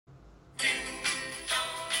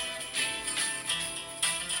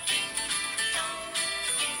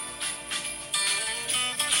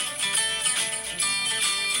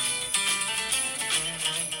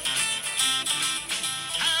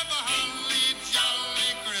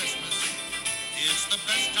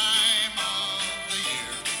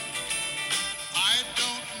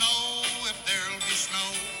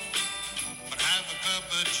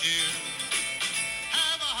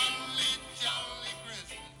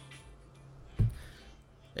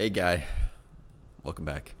Hey, guy. Welcome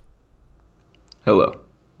back. Hello.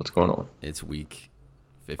 What's going on? It's week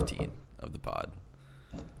 15 of the pod.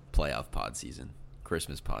 Playoff pod season.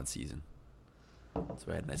 Christmas pod season.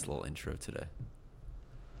 So I had a nice little intro today.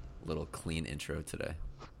 Little clean intro today.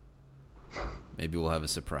 Maybe we'll have a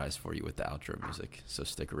surprise for you with the outro music, so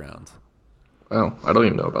stick around. Oh, I don't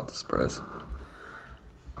even know about the surprise.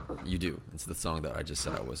 You do. It's the song that I just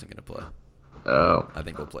said I wasn't going to play. Oh, I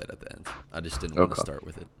think we'll play it at the end. I just didn't want to okay. start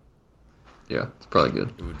with it. Yeah, it's probably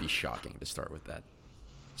good. It would be shocking to start with that.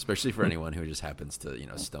 Especially for anyone who just happens to,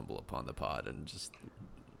 stumble upon the pod and just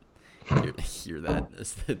hear that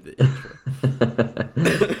as the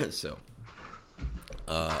intro. So,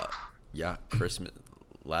 yeah, Christmas.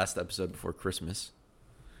 Last episode before Christmas.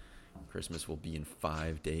 Christmas will be in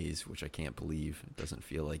 5 days, which I can't believe. It doesn't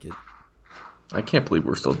feel like it. I can't believe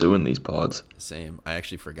we're still doing these pods. Same. I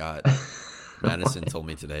actually forgot. Madison told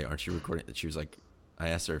me today, aren't you recording? She was like, I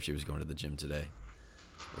asked her if she was going to the gym today.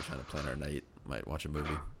 We're trying to plan our night. Might watch a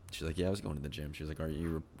movie. She's like, yeah, I was going to the gym. She was like, are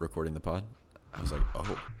you recording the pod? I was like,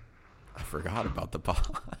 oh, I forgot about the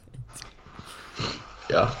pod.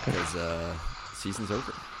 Yeah. Because season's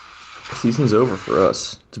over. Season's over for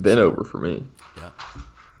us. It's been over for me. Yeah.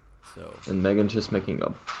 So. And Megan's just making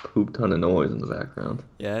a poop ton of noise in the background.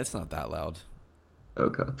 Yeah, it's not that loud.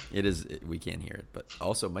 Okay. It is. We can't hear it. But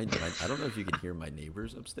also, my I don't know if you can hear my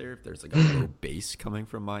neighbors upstairs. If there's like a low bass coming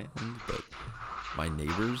from my end. But my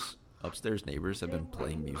upstairs neighbors have been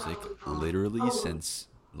playing music literally since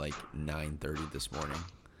like 9:30 this morning.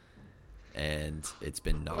 And it's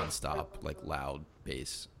been nonstop, like loud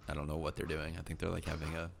bass. I don't know what they're doing. I think they're like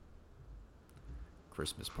having a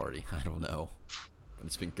Christmas party. I don't know. But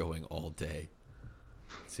it's been going all day.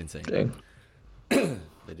 It's insane. Dang. They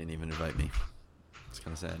didn't even invite me. It's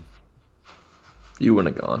kind of sad. You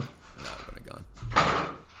wouldn't have gone. No, I wouldn't have gone.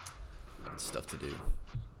 I had stuff to do.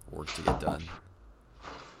 Work to get done.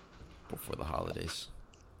 Before the holidays.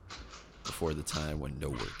 Before the time when no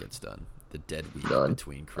work gets done. The dead week Done.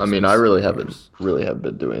 between Christmas I mean, I really and New Year's. haven't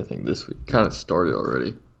been doing anything this week. Kind of started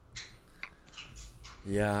already.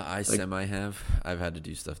 Yeah, I semi have. I've had to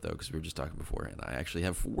do stuff though because we were just talking before, and I actually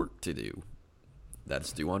have work to do.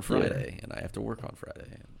 That's due on Friday, and I have to work on Friday.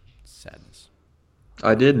 Sadness.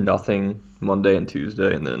 I did nothing Monday and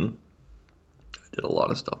Tuesday, and then I did a lot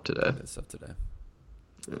of stuff today. I did stuff today.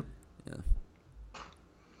 Yeah. Yeah.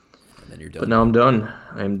 And then you're done. But now I'm done.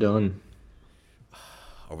 I'm done.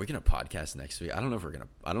 Are we gonna podcast next week? I don't know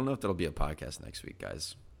if that'll be a podcast next week,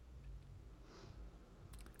 guys.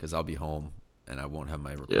 Because I'll be home and I won't have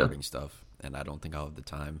my recording stuff, and I don't think I'll have the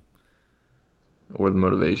time Or the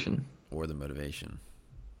motivation.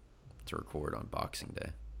 to record on Boxing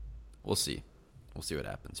Day. We'll see. We'll see what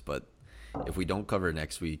happens. But if we don't cover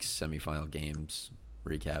next week's semifinal games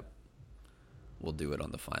recap, we'll do it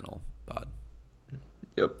on the final pod.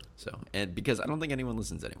 Yep. So, and because I don't think anyone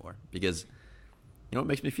listens anymore. Because you know what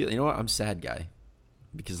makes me feel? You know what? I'm sad, guy.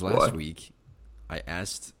 Because last week I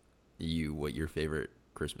asked you what your favorite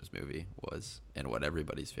Christmas movie was and what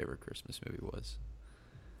everybody's favorite Christmas movie was.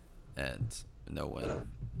 And no one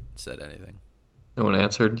said anything. No one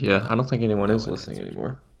answered? Yeah, I don't think anyone No is one listening answered.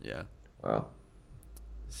 anymore. Yeah. Wow.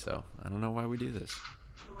 So, I don't know why we do this.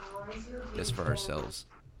 Just for ourselves.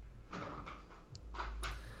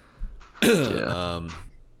 Yeah.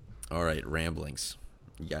 All right, ramblings.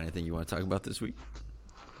 You got anything you want to talk about this week?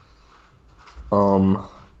 God,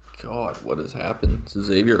 what has happened? So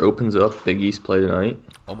Xavier opens up. Big East play tonight.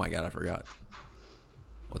 Oh my God, I forgot.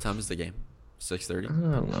 What time is the game? 6:30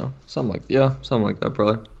 I don't know. Something like that,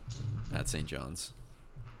 probably. at St. John's,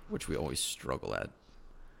 which we always struggle at.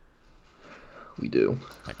 We do.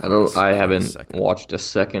 Quite I a haven't second. watched a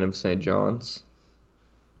second of St. John's.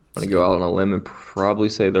 I'm gonna go out on a limb and probably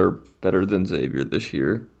say they're better than Xavier this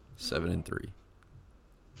year. 7-3.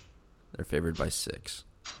 They're favored by 6.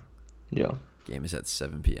 Yeah. Game is at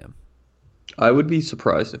 7 p.m. I would be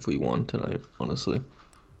surprised if we won tonight, honestly.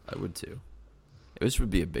 I would too. This would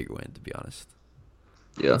be a big win, to be honest.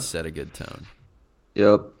 Yeah. It'd set a good tone.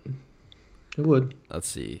 Yep. It would. Let's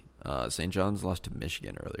see. St. John's lost to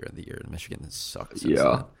Michigan earlier in the year. Michigan has sucked since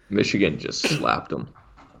Yeah. Michigan just slapped them.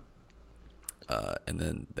 then. And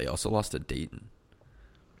then they also lost to Dayton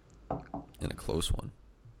in a close one.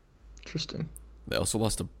 Interesting. They also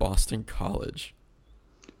lost to Boston College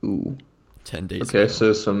Ooh. 10 days Okay,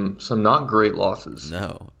 ago. so some not great losses.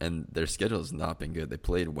 No, and their schedule has not been good. They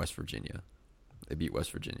played West Virginia. They beat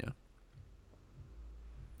West Virginia.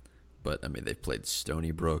 But, I mean, they've played Stony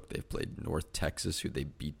Brook. They've played North Texas, who they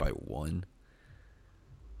beat by 1.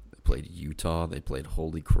 They played Utah. They played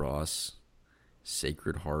Holy Cross,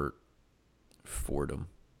 Sacred Heart, Fordham.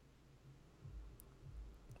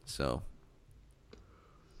 So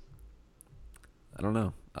I don't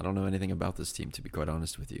know. I don't know anything about this team, to be quite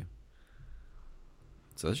honest with you.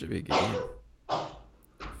 So that should be a good game.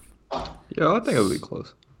 Yeah, I think it'll be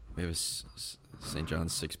close. We have St.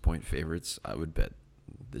 John's 6-point favorites. I would bet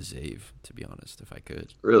the Zave, to be honest, if I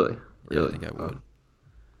could. Really? Yeah, Really? I think I would.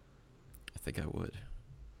 I think I would.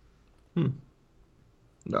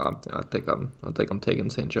 No, I think I'm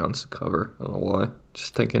taking St. John's to cover. I don't know why.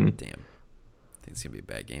 Just thinking. Damn. I think it's gonna be a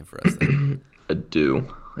bad game for us then. I do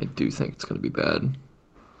think it's gonna be bad.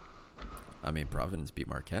 I mean, Providence beat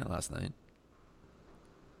Marquette last night.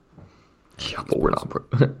 Yeah, but we're not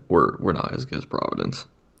we're not as good as Providence.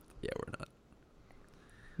 Yeah, we're not.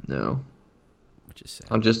 No. Which is sad.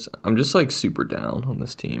 I'm just like super down on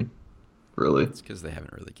this team. Really. It's because they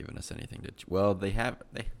haven't really given us anything to. Well, they have.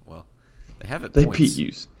 They have at They points. beat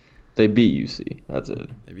UC. They beat UC. That's it.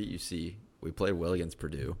 They beat UC. We played well against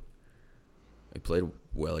Purdue. We played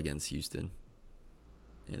well against Houston.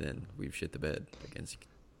 And then we've shit the bed against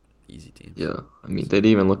easy teams. Yeah. I mean, they didn't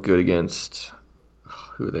even look good against.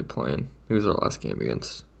 Who are they playing? Who was our last game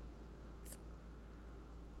against?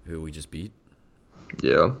 Who we just beat?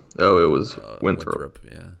 Yeah. Oh, it was Winthrop.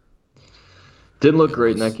 Yeah. Didn't look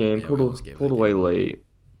great in that game. Yeah, we almost gave that Pulled away game away. late.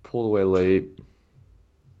 Pulled away late.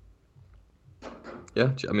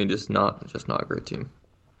 Yeah, I mean, just not a great team.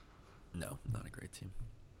 No, not a great team.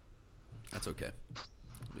 That's okay.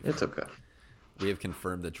 It's okay. We have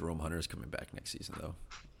confirmed that Jerome Hunter is coming back next season, though,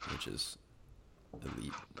 which is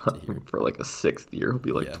elite to hear. For like a sixth year, he'll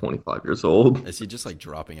be like Yeah. 25 years old. Is he just like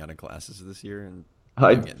dropping out of classes this year and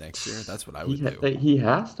I- doing it next year? That's what I would do. He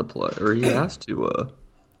has to play, or he has to Oh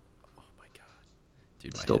my god,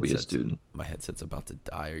 dude! still be a student. My headset's about to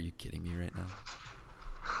die. Are you kidding me right now?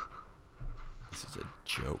 This is a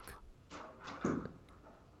joke.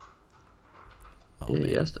 Oh, man.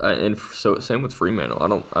 Yes, and so same with Fremantle. I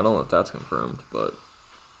don't know if that's confirmed, but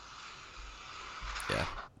Yeah,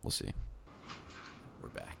 we'll see. We're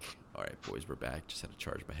back. All right, boys, we're back. Just had to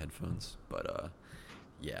charge my headphones, but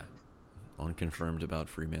yeah, unconfirmed about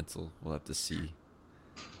Fremantle. We'll have to see.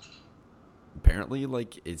 Apparently,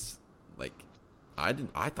 like it's like I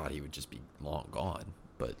thought he would just be long gone,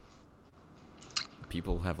 but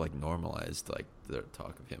people have like normalized like the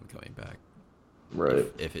talk of him coming back. right,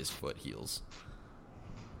 If his foot heals.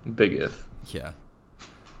 big if, Yeah.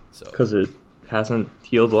 So. because it hasn't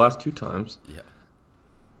healed the last two times. Yeah.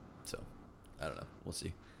 So, I don't know. We'll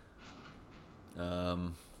see.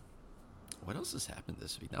 What else has happened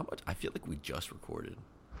this week? Not much. I feel like we just recorded.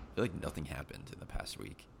 I feel like nothing happened in the past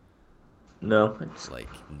week. No, it's Like,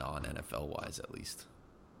 non-NFL wise, at least.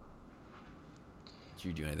 Did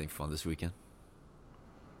you do anything fun this weekend?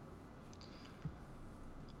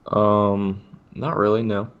 not really.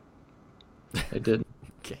 No, I didn't.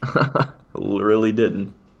 Okay. Really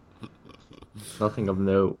didn't. Nothing of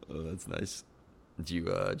note. Oh, that's nice. Did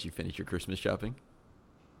you finish your Christmas shopping?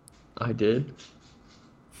 I did.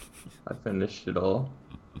 I finished it all.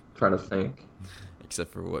 Trying to think.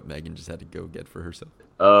 Except for what Megan just had to go get for herself.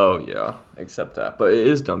 Oh yeah, except that. But it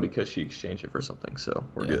is done because she exchanged it for something, so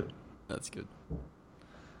we're Yeah, good. That's good.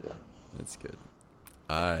 Yeah. That's good.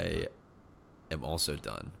 I am also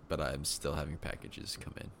done, but I'm still having packages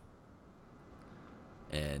come in.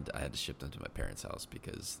 And I had to ship them to my parents' house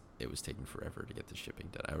because it was taking forever to get the shipping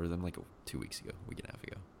done. I ordered them like 2 weeks ago, a week and a half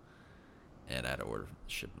ago. And I had to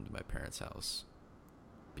ship them to my parents' house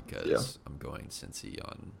because I'm going to Cincy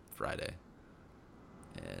on Friday.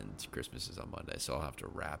 And Christmas is on Monday, so I'll have to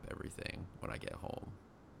wrap everything when I get home.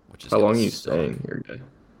 Which is How long gonna are you suck. staying here,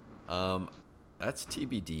 guy? That's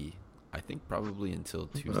TBD. I think probably until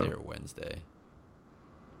Tuesday or Wednesday.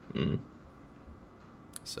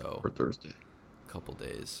 So Or Thursday? couple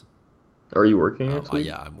days. Are you working next week?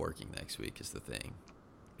 Yeah, I'm working next week is the thing.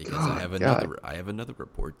 Because God, I have another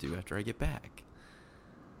report due after I get back.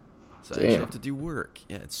 So I Damn. actually have to do work.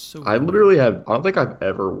 Yeah, it's so I weird. literally have. I don't think I've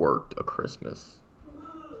ever worked a Christmas.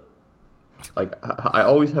 Like I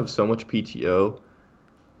always have so much PTO,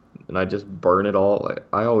 and I just burn it all. Like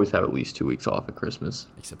I always have at least 2 weeks off at Christmas.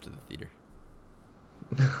 Except to the theater.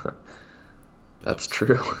 That's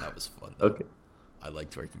true. That was fun though. Okay. I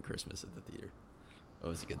liked working Christmas at the theater. That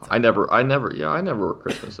was a good time. I never worked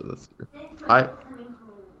Christmas at the theater.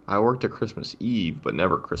 I worked at Christmas Eve, but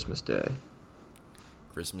never Christmas Day.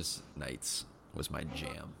 Christmas nights was my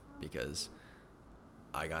jam because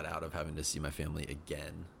I got out of having to see my family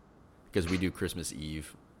again. Because we do Christmas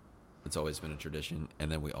Eve. It's always been a tradition.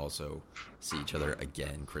 And then we also see each other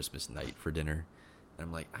again Christmas night for dinner. And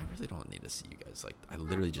I'm like, I really don't need to see you guys. Like, I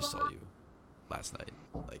literally just saw you last night.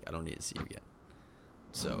 Like, I don't need to see you again.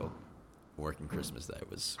 So, working Christmas night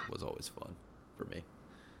was always fun for me.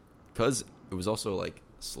 because it was also like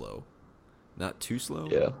slow, not too slow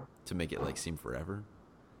Yeah. to make it like seem forever,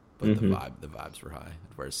 but Mm-hmm. the vibes were high.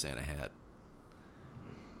 I'd wear a Santa hat,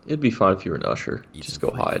 It'd be fun if you were an usher. eat Just some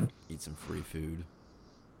go free hide. eat some free food.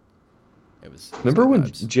 It was Remember good when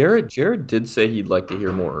vibes. Jared did say he'd like to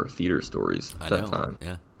hear more theater stories I that know, time.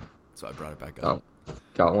 yeah. So I brought it back up.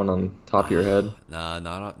 Got one on top of your head? Nah,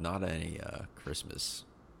 not any Christmas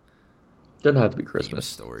Doesn't have to be themed Christmas.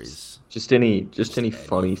 stories. Just Just any any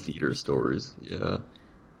funny theater theater. stories. Yeah.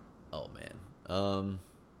 Oh man.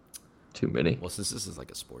 Too many. Well, since this is like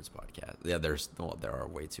a sports podcast, yeah, there are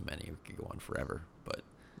way too many. We could go on forever, but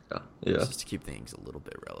Yeah. Yeah. just to keep things a little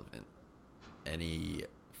bit relevant. Any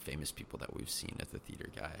famous people that we've seen at the theater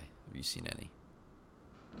guy? Have you seen any?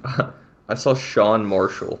 I saw Sean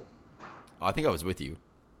Marshall. Oh, I think I was with you.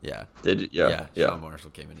 Yeah. Did you? Yeah, Yeah. Sean Marshall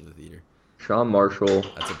came into the theater. Sean Marshall.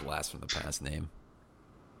 That's a blast from the past name.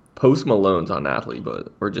 Post Malone's on athlete,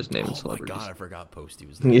 but we're just naming Oh my celebrities. god, I forgot Posty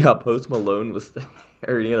was there. Yeah, Post Malone was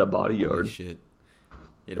there. He had a Holy bodyguard. shit.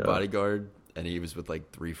 He had a Yeah. bodyguard, and he was with like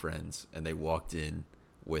 3 friends, and they walked in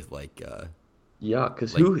with Yeah,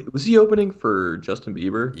 because like who was he opening for Justin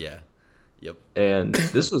Bieber? yeah, yep, And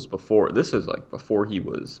this was before. This is like before he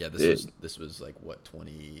was yeah. big. This was like what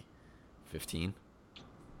 2015,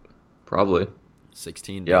 Probably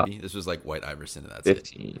 16 Yeah. maybe. This was like White Iverson, and that's it.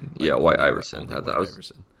 15. Like Yeah, White only, Iverson. only That White was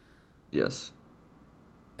Iverson, yes.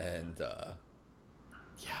 and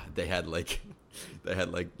yeah, they had like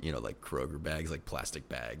like Kroger bags, like plastic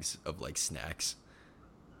bags of like snacks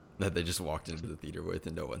that they just walked into the theater with,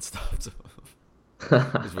 and no one stopped them.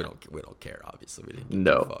 Because we don't care, obviously. We didn't give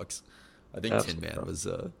No. 2 fucks. I think That's Tin Man no. was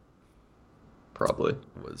Probably.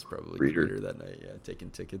 probably Reader. greeter that night, yeah,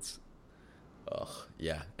 taking tickets. Ugh,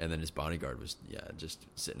 yeah. And then his bodyguard was just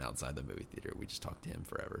sitting outside the movie theater. We just talked to him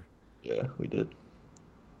forever. Yeah, we did.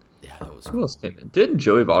 Yeah, that was Who cool. else came in? Didn't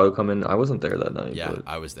Joey Votto come in? I wasn't there that night, Yeah, but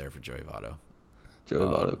I was there for Joey Votto. Joey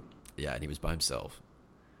Votto. Yeah, and he was by himself.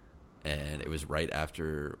 And it was right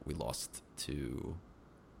after we lost to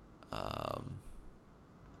I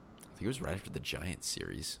think it was right after the Giants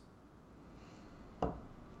series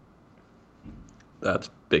That's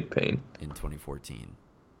big pain. in 2014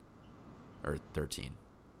 or 13.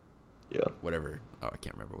 Yeah. Whatever. Oh, I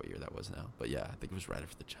can't remember what year that was now. But yeah, I think it was right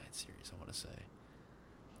after the Giants series, I want to say.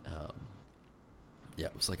 Yeah,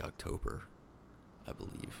 it was like October, I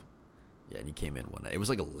believe. Yeah, and he came in one night. It was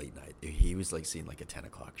like a late night. He was like seeing like a 10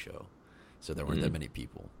 o'clock show. So there weren't that many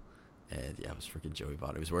people. And yeah, it was freaking Joey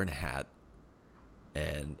Votto. He was wearing a hat.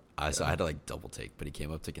 And so I had to like double take, but he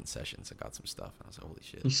came up to concessions and got some stuff. And I was like, holy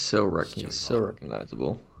shit. He's so It's Joey Votto.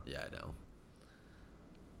 recognizable. Yeah, I know.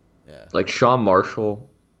 Yeah. Like Sean Marshall,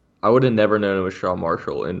 I would have never known it was Sean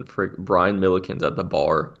Marshall. And Brian Milliken's at the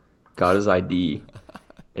bar, got his ID,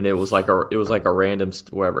 and it was like a random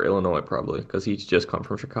wherever Illinois probably because he's just come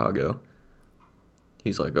from Chicago.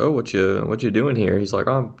 He's like, oh, what you doing here? He's like,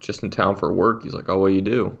 oh, I'm just in town for work. He's like, oh, what do you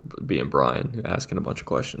do? Being Brian, asking a bunch of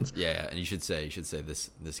questions. Yeah, and you should say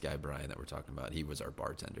this guy Brian that we're talking about. He was our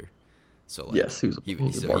bartender, so like Yes, he's a he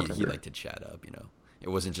bartender. liked to chat up. It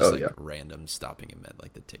wasn't just Yeah. random stopping him at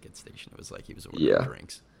like the ticket station. It was like he was ordering Yeah.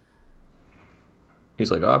 drinks. He's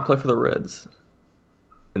like, oh, I play for the Reds.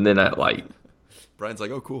 And then Brian's like,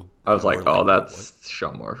 oh cool. I was And like, we're oh, what? that's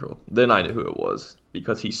Sean Marshall. Then I knew who it was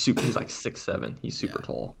because he's like 6'7". He's super Yeah.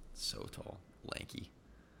 tall. So tall, lanky.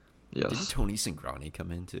 Yes. Didn't Tony Cingrani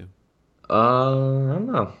come in too? I don't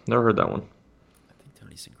know. Never heard that one. I think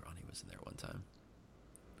Tony Cingrani was in there one time.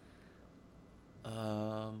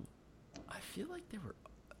 I feel like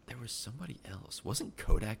there was somebody else. Wasn't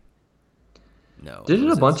Kodak? No.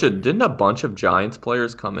 Didn't a bunch of Giants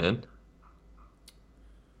players come in?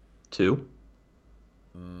 Too?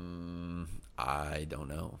 I don't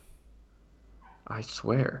know. I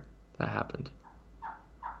swear that happened.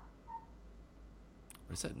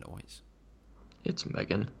 What is that noise? It's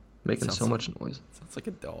Megan making Sounds so like- much noise. Sounds like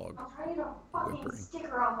a dog. I'll try to fucking Whimpering.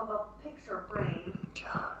 sticker off of a picture frame.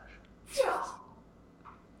 Gosh. Yeah.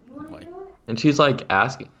 You want Like- to do it? And she's like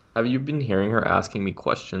asking, have you been hearing her asking me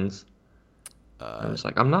questions? I'm just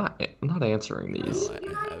like, I'm not answering these. I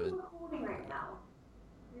You're not even haven't. recording right now.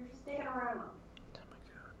 You're just digging around.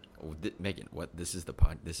 Oh, Megan, what? This is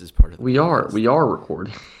This is part of the We are podcast.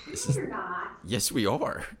 recording. This is. You're not. Yes, we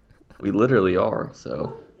are. We literally are.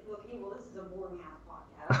 So, Okay, well, this is a boring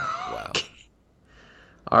ass podcast. Wow.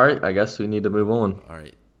 all right, I guess we need to move on. All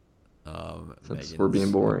right. Since we're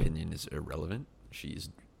being boring. Opinion is irrelevant. She's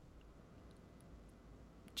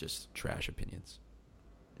just trash opinions.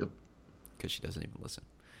 Yep. Because she doesn't even listen.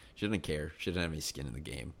 She doesn't care. She doesn't have any skin in the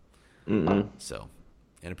game. Mm-mm. So,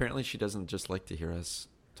 and apparently she doesn't just like to hear us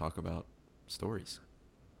talk about stories.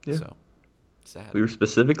 Yeah. So sad. We were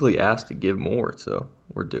specifically asked to give more, so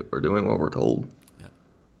we're doing what we're told. Yeah.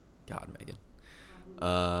 God, Megan.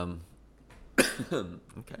 Um.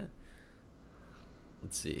 Okay.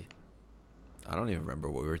 Let's see. I don't even remember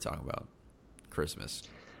what we were talking about. Christmas.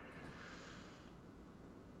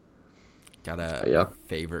 Got a Yeah.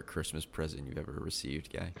 favorite Christmas present you've ever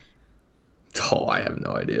received, guy? Oh, I have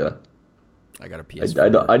no idea. I got a I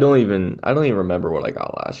PS4. don't even remember what I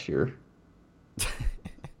got last year.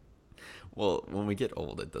 Well, when we get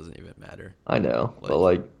old, it doesn't even matter. I know, but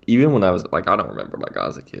Like, like even when I was like, I don't remember what I got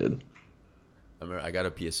as a kid. I remember I got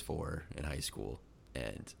a PS4 in high school,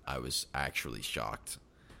 and I was actually shocked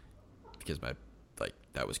because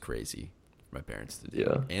that was crazy for my parents to do.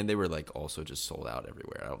 Yeah. And they were like also just sold out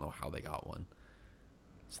everywhere. I don't know how they got one.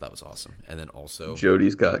 So that was awesome. And then also,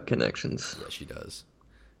 Jody's got connections. yeah, she does.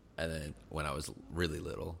 And then when I was really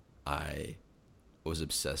little, I was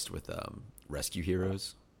obsessed with Rescue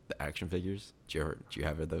Heroes, the action figures. Do you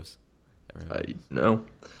have those? No,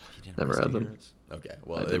 You didn't never Rescue had them. Heroes? Okay,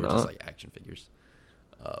 well I they did were not. just like action figures,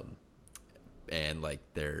 and like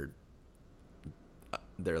they're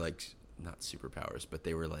like not superpowers, but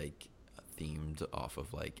they were like themed off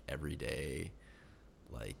of like everyday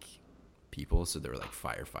like people. So there were like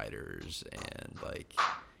firefighters and like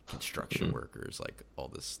construction workers, like all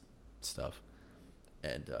this stuff.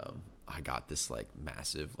 And I got this like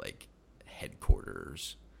massive like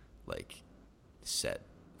headquarters like set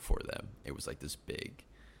for them. It was like this big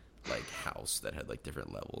like house that had like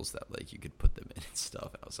different levels that like you could put them in and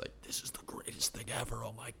stuff. And I was like, this is the greatest thing ever.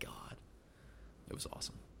 Oh my God. It was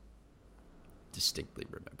awesome. Distinctly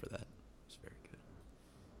remember that. It was very good.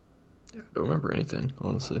 Yeah, I don't remember anything,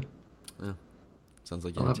 honestly. Yeah. Sounds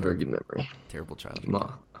like I you don't had have a very good memory. terrible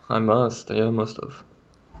childhood. I must. Yeah, I must have.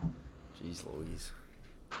 Jeez Louise.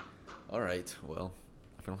 All right. Well,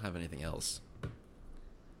 if I don't have anything else,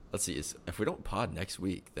 let's see. If we don't pod next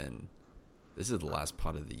week, then this is the last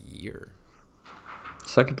pod of the year.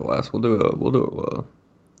 Second to last, we'll do a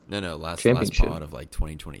No, last championship. pod of like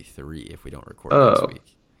 2023 if we don't record Oh. next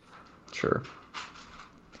week. Sure.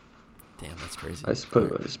 Damn, that's crazy. I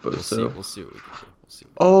suppose. All right. I suppose We'll so. see. We'll see what we can do. We'll see.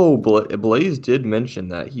 Oh, Blaze did mention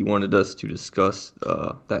that he wanted us to discuss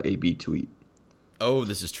that AB tweet. Oh,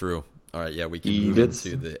 this is true. All right, yeah, we can He move did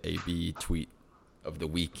into the AB tweet of the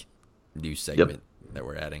week new segment that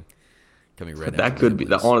we're adding. Coming right That after could be.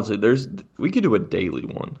 Blaze. Honestly, we could do a daily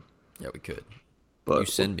one. Yeah, we could. But You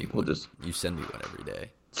send me we'll one. just You send me one every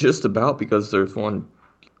day. just about because there's one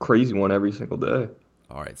crazy one every single day.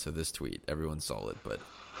 All right, so this tweet, everyone saw it, but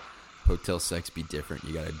hotel sex be different.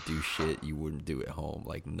 You gotta do shit you wouldn't do at home,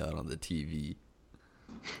 like nut on the TV,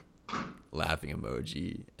 laughing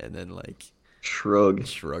emoji, and then like Shrug.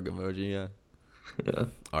 shrug emoji. Yeah. Yeah,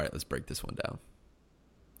 All right, let's break this one down.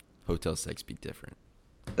 Hotel sex be different.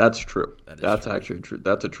 that's true. That is That's true. actually true.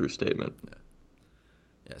 That's a true statement.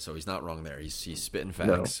 Yeah, so he's not wrong there. He's spitting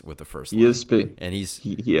facts with the first He line. is speaking. And he's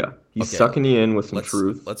He's Okay, sucking you in with some let's,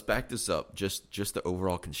 truth. Let's back this up. Just the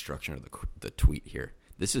overall construction of the tweet here.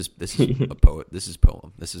 This is a poet. This is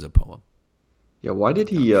poem. This is a poem. Yeah, why did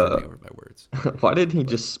I'm he? tripping over my words. Why did he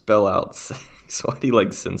just spell out sex? Why did he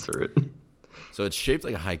like censor it? So it's shaped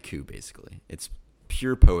like a haiku, basically. It's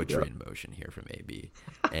pure poetry in motion here from AB.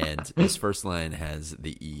 And his first line has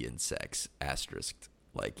the E in sex asterisked,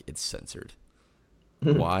 like it's censored.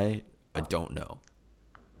 Why? I don't know.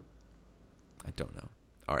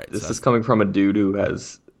 All right. This so is coming from a dude who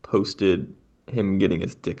has posted him getting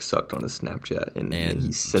his dick sucked on his Snapchat, and he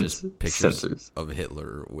just pictures censors of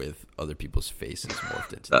Hitler with other people's faces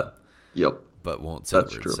morphed into that. them, Yep. but won't say the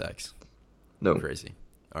That's word true. sex. No. Crazy.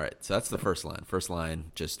 All right, so that's the first line. First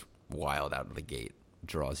line, just wild out of the gate,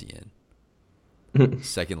 draws you in.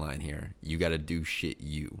 Second line here, you got to do shit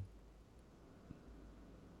you.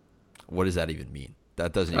 What does that even mean?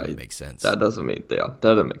 That doesn't even make sense. That doesn't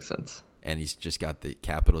make sense. And he's just got the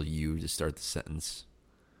capital U to start the sentence,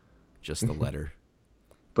 just the letter.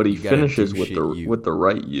 But he You gotta finishes do with shit the you. with the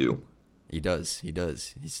right U. He does.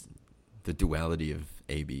 He's the duality of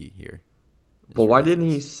AB here. is But why didn't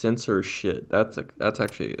he ridiculous. censor shit? That's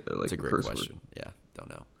actually like It's a great curse word. question. Yeah, don't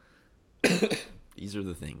know. These are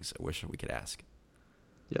the things I wish we could ask.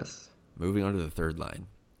 Yes. Moving on to the third line.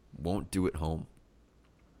 Won't do it home.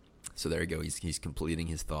 So there you go. He's completing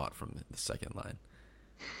his thought from the second line.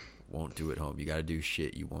 Won't do it home. You got to do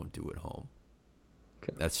shit you won't do at home.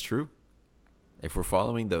 Okay. That's true. If we're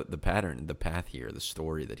following the pattern, the path here, the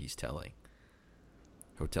story that he's telling.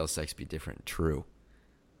 Hotel sex be different. True.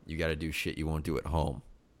 You got to do shit you won't do at home.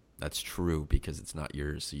 That's true because it's not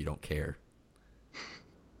yours, so you don't care.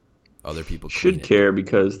 Other people clean Should it. care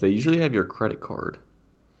because they usually have your credit card.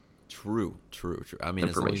 True. I mean,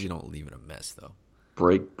 as long as you don't leave it a mess, though.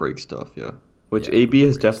 break stuff, yeah. Which Yeah, AB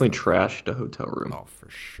has break definitely stuff. trashed a hotel room. Oh, for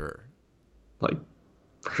sure. Like,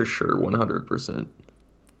 for sure, 100%.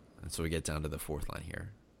 And so we get down to the fourth line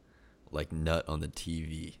here. Like nut on the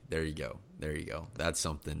TV. There you go. That's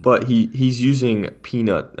something. But he's using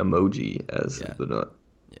peanut emoji as Yeah. the nut.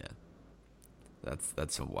 Yeah.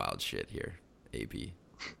 That's some wild shit here. AB.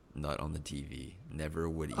 Nut on the TV. Never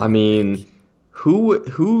would even I mean, think. who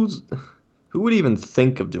would even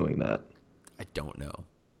think of doing that? I don't know.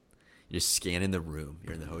 You're scanning the room.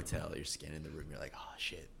 You're in the hotel. You're scanning the room. You're like, oh,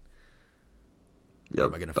 shit. Where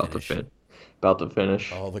am I going to finish? About to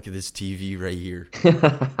finish. Oh, look at this TV right here.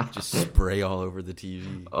 Just spray all over the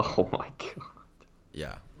TV. Oh my god.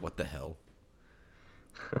 Yeah, what the hell?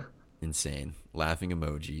 Insane. Laughing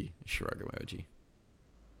emoji, shrug emoji.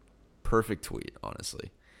 Perfect tweet,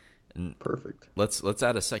 honestly. And Perfect. let's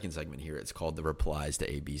add a second segment here. It's called the replies to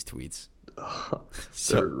AB's tweets.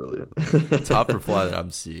 So brilliant. The top reply that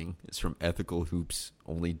I'm seeing is from Ethical Hoops.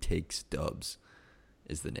 Only takes dubs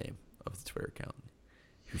is the name of the Twitter account.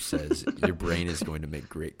 Who says your brain is going to make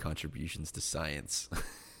great contributions to science.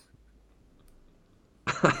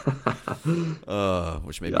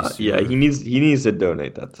 Which may be sooner. Yeah, he needs to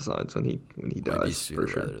donate that to science when he Might be dies sooner for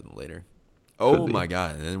sure. rather than later. Oh be. my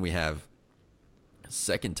god! And then we have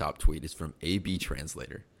second top tweet is from AB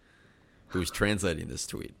Translator, who's translating this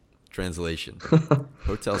tweet. Translation: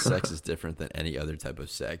 Hotel sex is different than any other type of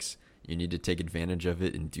sex. You need to take advantage of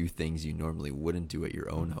it and do things you normally wouldn't do at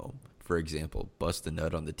your own home. For example, bust a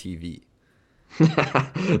nut on the TV.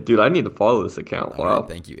 Dude, I need to follow this account. All Wow. right,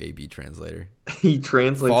 thank you, AB Translator. He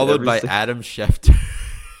translates Followed by Adam Schefter.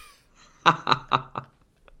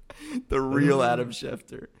 The real Adam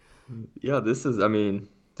Schefter. Yeah, this is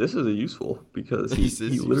a useful because This he is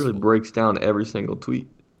literally useful. breaks down every single tweet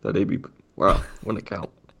that AB. Wow, what an account.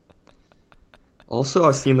 Also,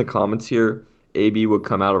 I've seen the comments here. AB would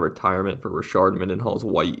come out of retirement for Rashard Mendenhall's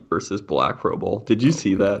white versus black Pro Bowl. Did you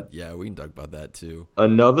see that? Yeah, we can talk about that too.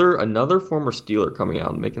 Another former Steeler coming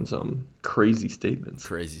out and making some crazy statements.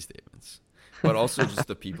 Crazy statements. But also just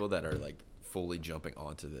the people that are like fully jumping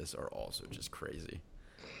onto this are also just crazy.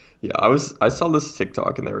 Yeah, I saw this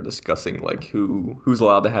TikTok and they were discussing like who's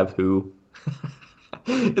allowed to have who.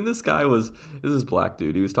 And this is black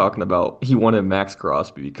dude. He was talking about he wanted Max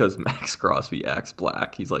Crosby because Max Crosby acts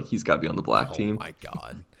black. He's like he's got to be on the black team. Oh my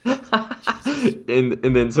god.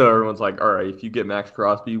 And then so everyone's like, all right, if you get Max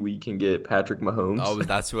Crosby, we can get Patrick Mahomes. Oh,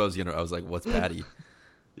 that's who I was like, what's Patty?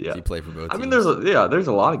 Yeah. Does he play for both I mean, teams? there's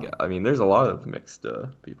a lot of there's a lot of mixed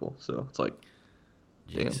people. So it's like,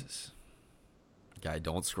 Jesus. Guy,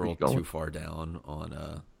 don't scroll going. too far down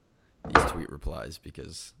on these tweet replies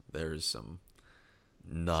because there's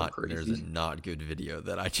there's a not good video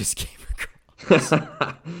that I just came across.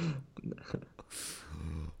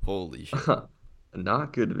 Holy shit.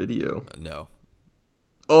 Not good video. No.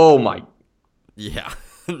 Oh my. Yeah.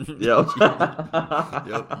 Yep.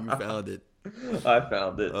 Yep, you found it. I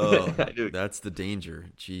found it. Oh, I knew it. that's the danger.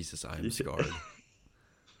 Jesus, I am scarred.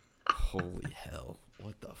 Holy hell.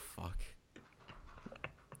 What the fuck?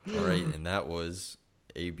 All right, and that was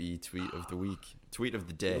AB tweet of the week. Tweet of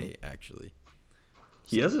the day, actually.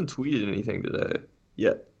 He hasn't tweeted anything today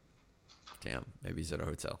yet. Damn, maybe he's at a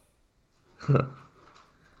hotel.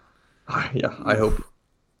 Yeah, I hope.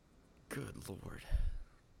 Good lord.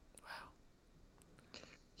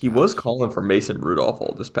 He was calling for Mason Rudolph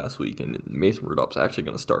all this past week, and Mason Rudolph's actually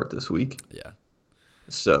going to start this week. Yeah.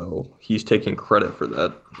 So he's taking credit for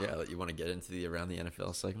that. Yeah, you want to get into the Around the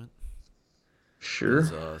NFL segment? Sure.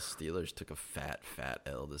 Those, Steelers took a fat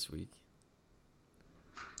L this week.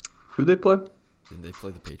 Who they play? Didn't they play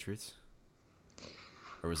the Patriots?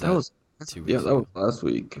 Or was That that, was 2 weeks yeah, that ago? was last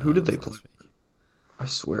week. No, Who did that they was play? last week. I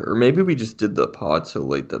swear, or maybe we just did the pod so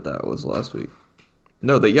late that was last week.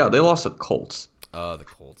 No, they lost to the Colts. Oh, the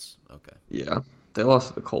Colts. Okay. Yeah, they lost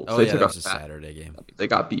to the Colts. Oh, They yeah, took that a was a fat- Saturday game. They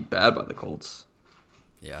got beat bad by the Colts.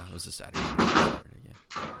 Yeah, it was a Saturday game.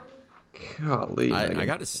 Golly, I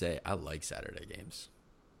got to say, I like Saturday games.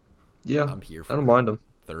 yeah, I'm here for I don't it. mind them.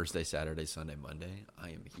 Thursday, Saturday, Sunday, Monday. I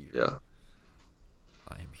am here. Yeah,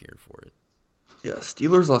 I am here for it. yeah.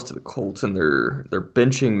 Steelers lost to the Colts, and they're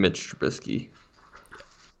benching Mitch Trubisky.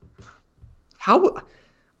 How?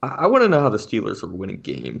 I want to know how the Steelers are winning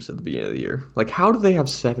games at the beginning of the year. Like, how do they have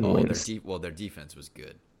 7 Oh, wins? their defense was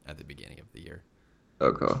good at the beginning of the year.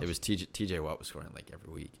 Okay. It was TJ Watt was scoring like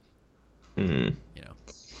every week. Mhm. You know.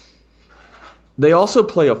 They also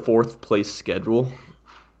play a 4th place schedule.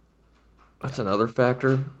 That's another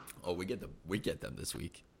factor. Oh, we get them this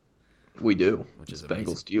week. We do. Which is Bengals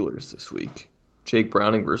amazing. Steelers this week. Jake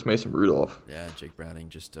Browning versus Mason Rudolph. Yeah, Jake Browning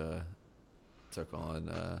just took on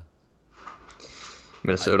I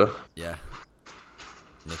Minnesota. yeah,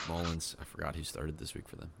 Nick Mullins. I forgot who started this week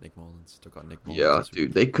for them. Nick Mullins took on Nick Mullins Yeah, this dude,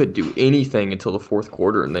 week. they could do anything until the fourth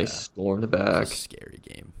quarter, and they Yeah, stormed it was a back. scary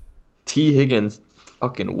game. T. Higgins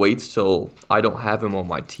fucking waits till I don't have him on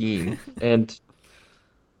my team, and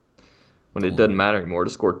when it doesn't Don't matter anymore to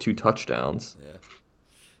score 2 touchdowns. yeah.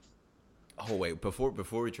 Oh wait, before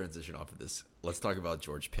we transition off of this, let's talk about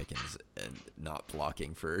George Pickens and not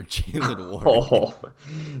blocking for Jalen Warren. Oh,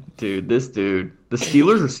 dude, this dude, the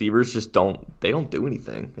Steelers receivers just don't do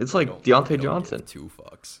anything. It's They like don't they Deontay don't give Johnson. two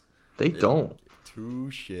fucks. They They don't don't. give two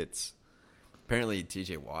shits. Apparently,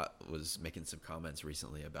 TJ Watt was making some comments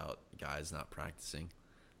recently about guys not practicing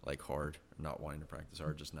like hard, not wanting to practice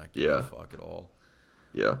hard, just not giving a Yeah, fuck at all.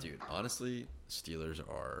 yeah. Dude, honestly, Steelers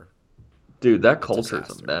are Dude, that a culture is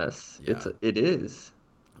a disaster. mess. Yeah, It is.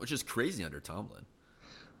 which is crazy under Tomlin.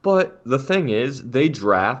 But the thing is, they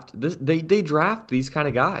draft these kind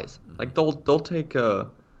of guys. Hmm. Like they'll take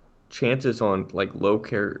chances on like low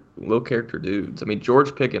character dudes. I mean,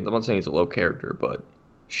 George Pickens, I'm not saying he's a low character, but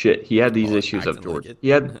shit, he had these Oh, issues at acting like Georgia. it.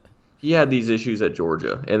 He had these issues at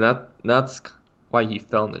Georgia, and that's why he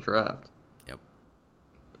fell in the draft. Yep.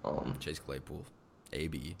 Um, Chase Claypool,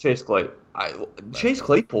 AB, Chase Clay, left Chase guard.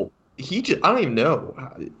 Claypool, he just I don't even know.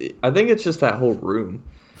 I think it's just that whole room.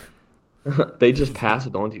 They just pass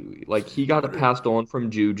it on to you. Like he got it What are passed on from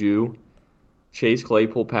Juju. Chase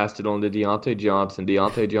Claypool passed it on to Deontay Johnson.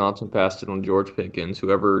 Deontay Johnson passed it on to George Pickens.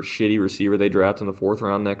 Whoever shitty receiver they draft in the fourth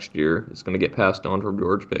round next year is going to get passed on from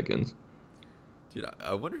George Pickens. Dude,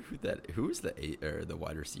 I wonder who is the eight or the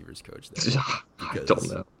wide receivers coach there? I don't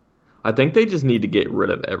Because know. I think they just need to get rid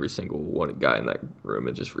of every single one guy in that room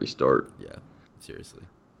and just restart. yeah, seriously,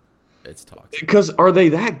 it's toxic. Because are they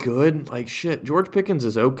that good? Like shit, George Pickens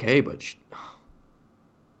is okay, but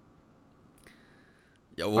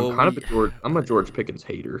Yeah, I'm well, kind of a George Pickens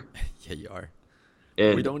hater. yeah, you are. We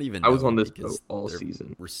And don't even I was know on this boat because all their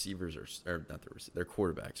season. receivers are or not their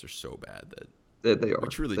quarterbacks are so bad that They we are.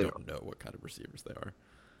 truly They are. don't know what kind of receivers they are.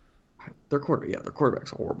 Their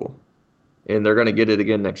quarterback's horrible. And they're gonna get it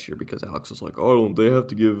again next year because Alex was like, "Oh, they have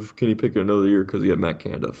to give Kenny Pickett another year because he had Matt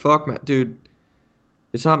Canada." Fuck Matt, dude.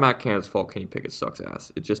 It's not Matt Canada's fault. Kenny Pickett sucks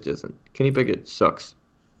ass. It just isn't. Kenny Pickett sucks,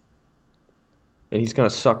 and he's gonna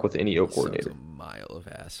suck with any O He sucks coordinator. a mile of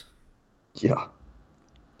ass. Yeah.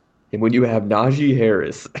 And when you have Najee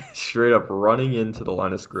Harris straight up running into the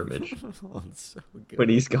line of scrimmage It's so when good.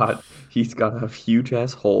 he's got a huge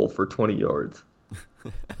ass hole for 20 yards,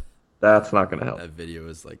 that's not gonna help. That video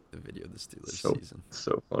is like the video of the Steelers So season.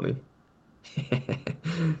 so funny.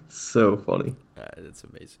 So funny. It's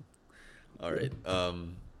amazing. All right.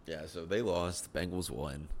 Yeah. So they lost. Bengals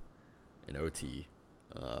won in OT.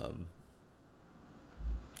 Um,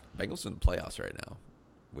 Bengals in the playoffs right now,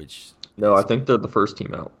 which No, I is think they're the first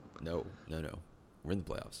team out. no. We're in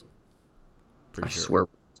the playoffs. I Pretty sure. swear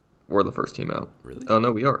we're the first team out. Really? Oh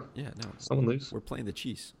no, we are. Yeah. No. Someone lose. We're playing the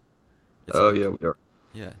Chiefs. It's Oh like yeah, we are.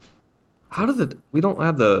 yeah. It's How like did we don't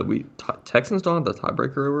have Texans don't have the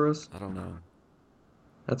tiebreaker over us? I don't know.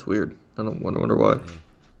 That's weird. I don't wonder why.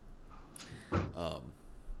 Yeah.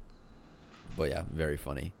 But yeah, very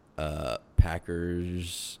funny.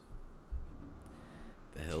 Packers.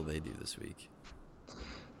 The hell they do this week?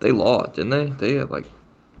 They lost, didn't they? They had like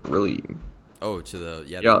really Oh, to the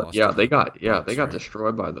they lost to they the Bucks, got right?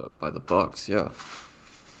 destroyed by the Bucks. Yeah,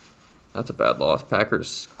 that's a bad loss.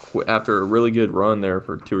 Packers after a really good run there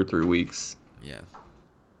for 2 or 3 weeks, Yeah,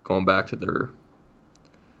 going back to their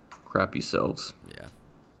crappy selves. yeah.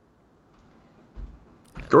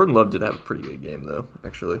 Jordan Love did have a pretty good game though,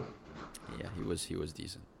 actually. Yeah, he was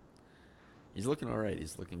decent. He's looking all right.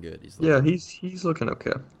 He's looking good. He's Yeah, looking. he's looking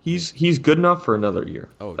okay. He's good enough for another year.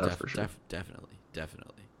 Oh, That's for sure. definitely.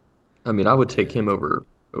 I mean, I would take him And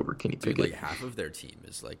over Kenny dude, Pickett. like half of their team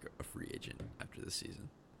is like a free agent after this season.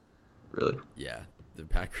 Really? Yeah, the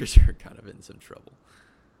Packers are kind of in some trouble.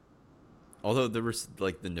 Although there was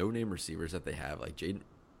like the no-name receivers that they have, like Jaden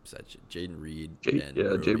Reed and Yeah,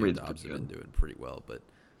 Jaden Romeo Reed's Dobbs have pretty been good. doing pretty well, but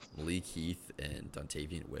Malik Heath and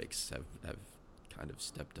Dontavian Wicks have kind of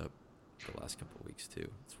stepped up the last couple of weeks too.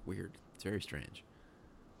 It's weird. It's very strange.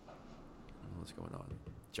 I don't know what's going on?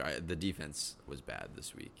 The defense was bad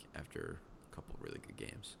this week after a couple of really good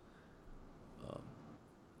games.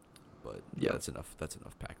 But yeah, Yeah. that's enough. That's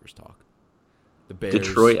enough Packers talk. The Bears.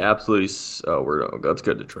 Detroit absolutely. That's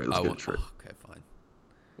good. Detroit. Let's I go want. Detroit. Oh, okay, fine.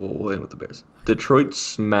 We'll end with the Bears. Detroit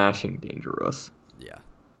smashing Dangerous Yeah,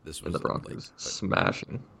 this and was the like Broncos a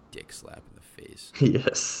smashing. dick slap in the face.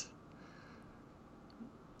 Yes.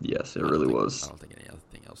 Yes, it I don't really think I was. don't think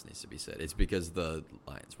anything else needs to be said. It's because the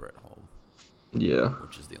Lions were at home, Yeah.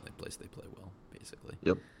 which is the only place they play well, basically.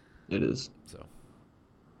 Yep. It is. So,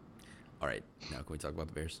 all right, now can we talk about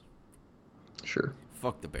the Bears? Sure.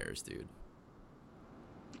 Fuck the Bears, dude.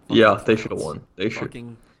 Fucking Yeah, they should have clowns. won. They should.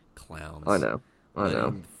 Fucking clowns. I know. I know.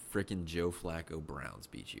 Letting freaking Joe Flacco Browns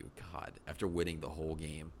beat you. God, after winning the whole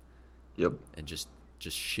game Yep. and just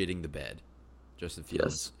shitting the bed. Justin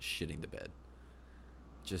Fields shitting the bed.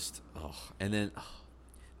 Just and then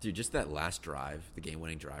dude, just that last drive, the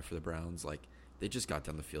game-winning drive for the Browns, like they just got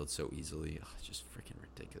down the field so easily. It's just freaking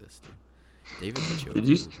ridiculous, dude. David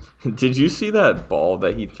Njoku. Did you see that ball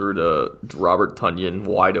that he threw to Robert Tunyon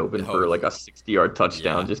wide open for like a 60-yard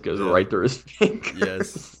touchdown? Yeah, Just goes yeah. right through his fingers.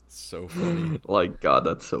 Yes, so funny. Like, God,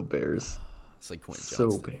 that's so Bears. It's like Quentin So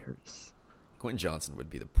Johnson. Bears. Quentin Johnson would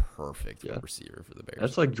be the perfect receiver for the Bears.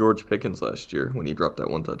 That's like George Pickens last year when he dropped that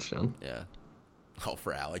one touchdown. Yeah. Oh,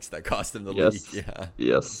 for Alex, that cost him the Yes. league. Yeah.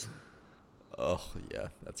 Yes. Oh, yeah,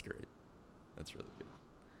 that's great. That's really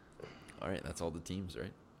good. All right, that's all the teams,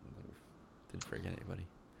 right? Didn't forget anybody.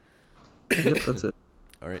 Yep, that's it.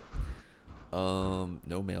 All right.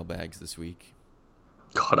 No mailbags this week.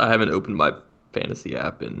 God, I haven't opened my fantasy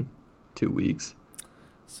app in 2 weeks.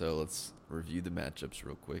 So let's review the matchups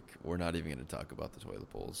real quick. We're not even going to talk about the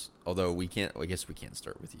toilet bowls. Although we can't, I guess we can't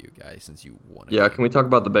start with you guys since you won it. Yeah, can we talk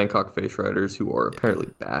about the Bangkok Face Riders who are apparently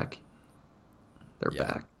back? They're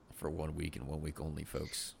back. For 1 week and 1 week only,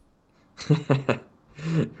 folks.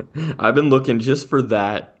 I've been looking just for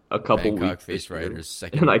that a couple Bangkok weeks. Face Riders,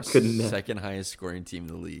 and I couldn't second highest scoring team in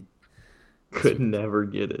the league. Could never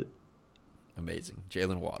get it. Amazing.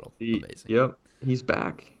 Jalen Waddle. Amazing. Yep, he's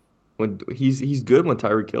back. When he's good when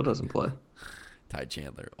Tyreek Hill doesn't play. Ty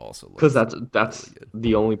Chandler also looks Because that's really good.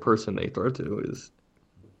 the only person they throw to is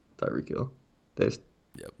Tyreek Hill.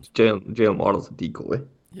 Yep. Jalen Waddle's a decoy.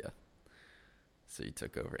 Yeah. So you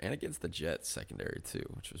took over. And against the Jets secondary too,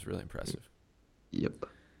 which was really impressive. Yep.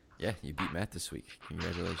 Yeah, you beat Matt this week.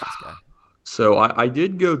 Congratulations, guy. So I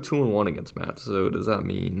did go 2-1 against Matt. So does that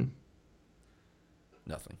mean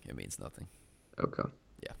Nothing. It means nothing. okay?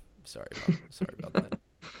 Yeah. Sorry about that.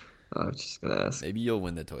 I was just gonna ask. Maybe you'll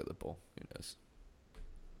win the toilet bowl. Who knows?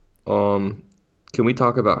 Can we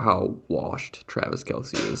talk about how washed Travis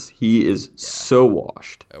Kelce is? He is so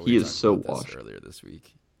washed. We He were is talking so about this washed. earlier this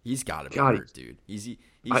week. He's got to be God, hurt, dude. He's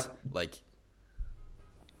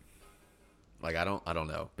like I don't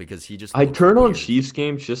know because he just. I looks turned on weird. Chiefs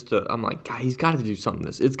games I'm like, God, he's got to do something.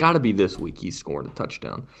 It's got to be this week. He's scoring a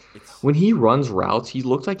touchdown. When he runs routes, he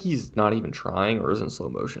looks like he's not even trying or is in slow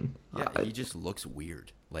motion. Yeah, he just looks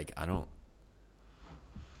weird. Like I don't.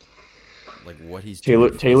 Like what he's Taylor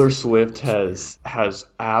doing Swift looks weird. has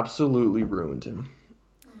absolutely ruined him.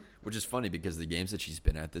 Which is funny because the games that she's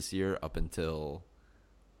been at this year, up until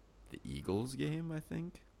the Eagles game, I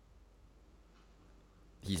think,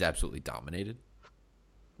 he's absolutely dominated.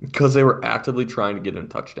 Because they were actively trying to get him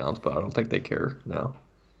touchdowns, but I don't think they care now.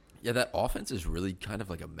 Yeah, that offense is really kind of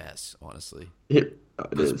like a mess, honestly. It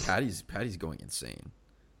is. Patty's going insane.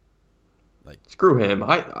 Like Screw him.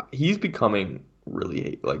 He's becoming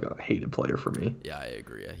really like a hated player for me. yeah, I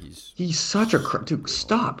agree. Yeah, He's such a dude.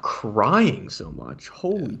 Stop crying so much.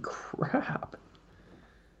 Holy crap.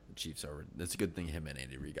 the Chiefs are. It's a good thing him and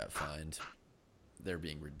Andy Reid got fined. They're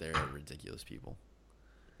ridiculous people.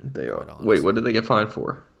 They are. Quite Wait, what did they get fined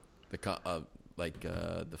for?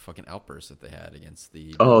 The fucking outburst that they had against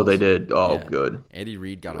the. Oh, Bills. they did. Oh, Yeah. good. Andy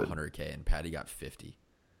Reid got Good. $100K and Patty got 50.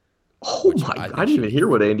 Oh Which my! I I think didn't should even be hear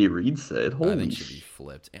what Andy Reid said. I Holy think should be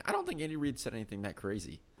flipped. And I don't think Andy Reid said anything that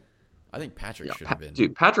crazy. I think Patrick should have been.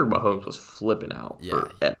 Dude, Patrick Mahomes was flipping out. Yeah.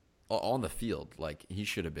 For On the field, like he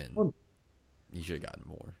should have been. He should have gotten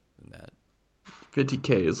more than that.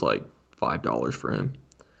 $50K is like $5 for him.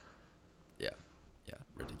 Yeah,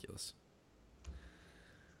 ridiculous.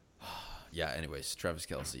 Yeah. Anyways, Travis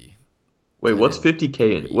Kelce. Wait, what's tight end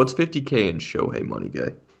 50K? three, What's 50K in Shohei Money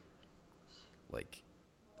Guy? like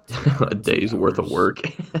A day's worth of hours. work.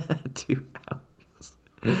 2 hours.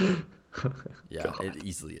 Yeah, God.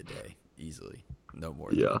 easily a day. Easily, no more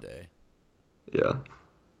than Yeah. a day Yeah.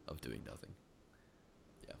 of doing nothing.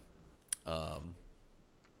 Yeah. All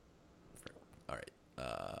right.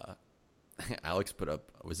 Alex put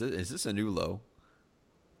up. Is this a new low?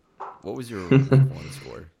 What was your week one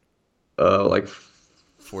score? Like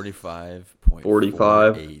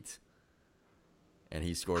 45.48. And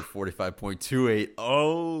he scored 45.28.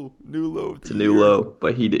 Oh, new low. it's a new low,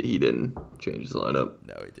 but he didn't change his lineup.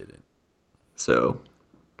 No, he didn't. So,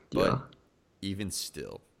 But yeah. even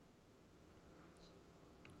still,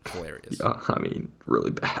 hilarious. Yeah, I mean,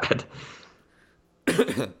 really bad.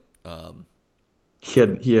 He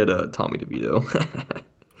had Tommy DeVito.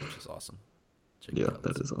 which is awesome. Chicken Yeah,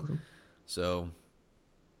 cutlets. that is awesome. So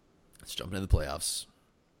let's jump into the playoffs.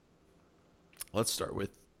 Let's start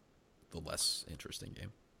with the less interesting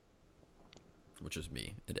game, which is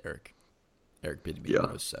me and Eric. Eric beat me Yeah.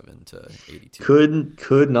 107 to 82.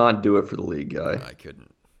 Could not do it for the league, guy. I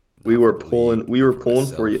couldn't. We Not were for the pulling. league, We not were for pulling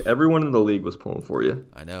for you. myself. Everyone in the league was pulling for you.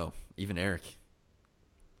 I know. Even Eric.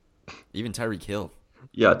 Even Tyreek Hill.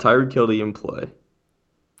 Yeah, Tyreek Hill didn't even play,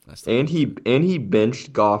 I still and think he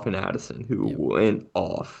benched Goff and Addison, who Yep. went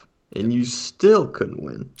off, and you still couldn't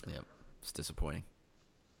win. so. Yep. It's disappointing.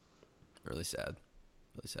 Really sad.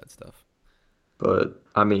 Really sad stuff. But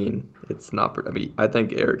I mean, it's not. I mean, I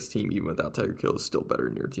think Eric's team, even without Tyreek Hill, is still better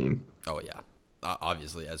than your team. Oh, yeah.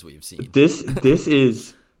 Obviously, as we've seen. This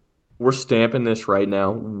is we're stamping this right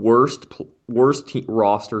now. Worst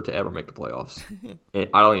roster to ever make the playoffs, and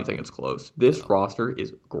I don't even think it's close. This No. roster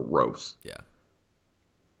is gross. Yeah.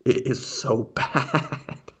 It is so bad.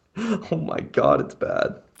 Oh my God, it's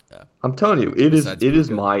bad. Yeah. I'm telling you, it is Besides it is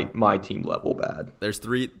Puka. my team level bad. There's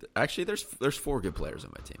three. Actually, there's four good players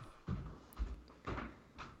on my team.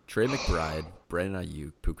 Trey McBride, Brandon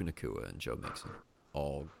Ayuk, Puka Nacua, and Joe Mixon.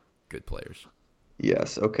 All good players.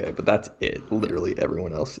 Yes, okay, but that's it. Literally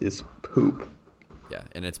everyone else is poop. Yeah,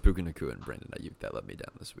 and it's Puka Nacua and Brandon Ayuk that let me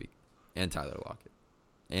down this week. And Tyler Lockett.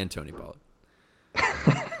 And Tony Pollard.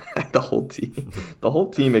 The whole team. The whole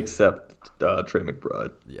team except Trey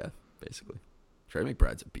McBride. Yeah, basically. Trey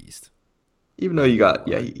McBride's a beast. Even though you got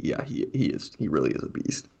he really is a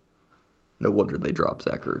beast. No wonder they dropped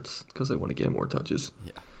Zach Ertz because they want to get him more touches.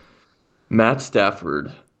 Yeah. Matt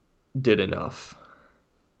Stafford did enough,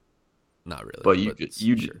 Not really. but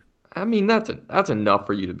you sure. I mean that's enough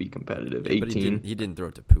for you to be competitive. Yeah, but 18. he didn't throw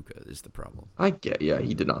it to Puka is the problem. I get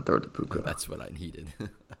he did not throw it to Puka. That's what I needed.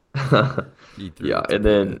 He threw Yeah, it to and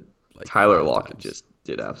then Puka, like, Tyler 5 Lockett times. just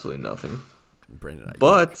did absolutely nothing. Brandon Ayuk.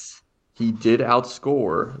 But he did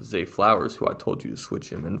outscore Zay Flowers, who I told you to switch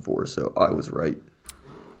him in for, so I was right.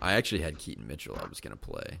 I actually had Keaton Mitchell I was going to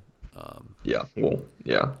play. Yeah, well,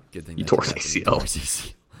 yeah. Good thing He that tore his didn't happen. He ACL. tore his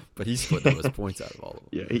ACL. But he split the most points out of all of them.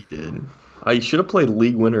 Yeah, he did. I should have played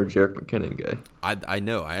league winner Jerick McKinnon, guy. I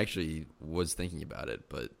know. I actually was thinking about it,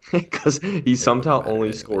 but Because he somehow matter only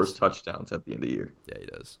anyways. scores touchdowns at the end of the year. yeah, he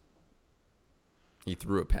does. He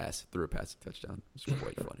threw a passing touchdown. It's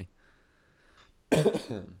quite funny.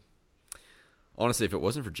 Honestly, if it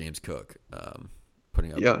wasn't for James Cook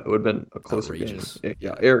putting up, Yeah, it would have been a closer outrageous. game.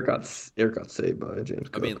 Yeah, Eric got saved by James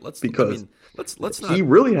Cook. I mean, let's not. he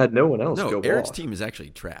really had no one else No, go Eric's off. team is actually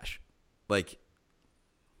trash. Like,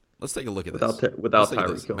 let's take a look at Without this. Ty- without Let's look at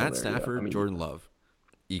Tyreek this. Hill in Matt there, yeah, Stafford, I mean- Jordan Love,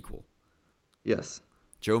 equal. Yes.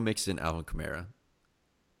 Joe Mixon, Alvin Kamara,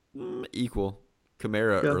 equal.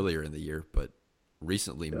 Kamara Yeah. earlier in the year, but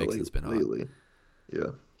recently Yeah, Mixon's been hot. lately.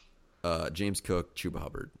 Yeah. James Cook, Chuba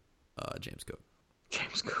Hubbard, James Cook.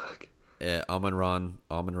 James Cook. Amon-Ra,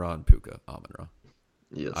 Puka, Amon-Ra.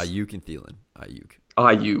 Yes. Ayuk and Thielen, Ayuk.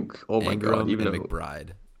 Ayuk. Oh my Ingram God. Even and though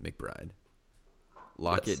McBride.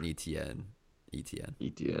 Lockett Yes. and ETN.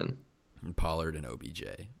 ETN. And Pollard and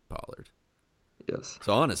OBJ, Pollard. Yes.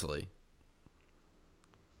 So honestly,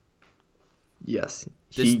 Yes.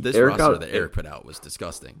 this Eric roster got, that Eric put out was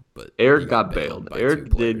disgusting, but Eric he got bailed. by Eric two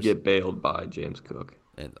did players get bailed by James Cook.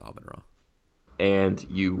 and Amon-Ra And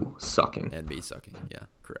you sucking. and me sucking. Yeah,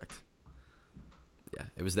 correct. Yeah,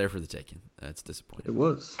 it was there for the taking. That's disappointing. It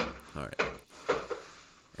was. All right.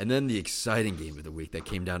 And then the exciting game of the week that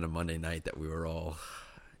came down to Monday night that we were all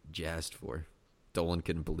jazzed for. Dolan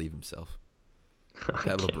couldn't believe himself.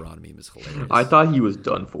 That LeBron meme is hilarious. I thought he was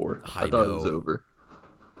done for. I I thought it was know. over.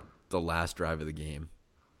 The last drive of the game.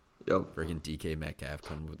 Yep. Freaking DK Metcalf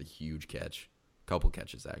coming with a huge catch. Couple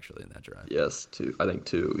catches, actually, in that drive. Yes, two. I think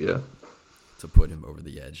two, yeah. To put him over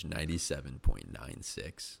the edge.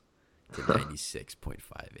 97.96 to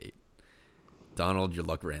 96.58. Donald, your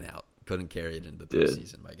luck ran out. Couldn't carry it into the Did.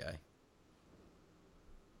 postseason, my guy.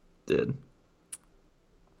 Did.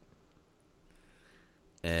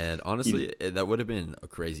 And honestly, that would have been a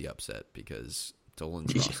crazy upset because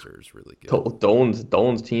Dolan's Yeah. roster is really good.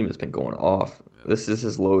 Dolan's team has been going off. Yeah. This is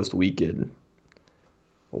his lowest week in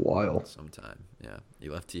a while. Sometime, yeah. He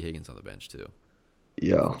left T. Higgins on the bench too.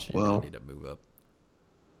 Yeah, Which well, need to move up.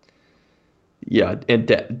 yeah, and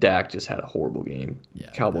Dak just had a horrible game.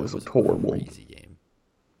 Yeah, Cowboys that was looked horrible. a crazy game.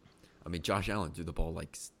 I mean, Josh Allen threw the ball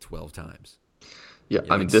like 12 times. Yeah, He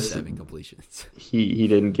I had mean like this 7 completions. he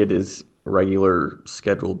didn't get his regular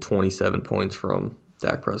scheduled 27 points from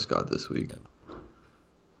Dak Prescott this week.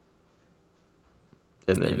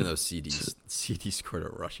 And then Even though CD scored a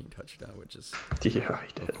rushing touchdown, which is, yeah,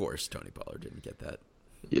 he of did. course, Tony Pollard didn't get that.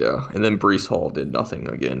 Yeah, and then Brees Hall did nothing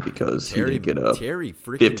again because he Terry didn't get a Terry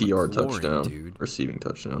freaking 50-yard McLaurin, touchdown, dude. receiving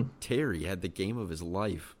touchdown. Terry had the game of his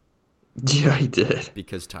life Yeah, he did.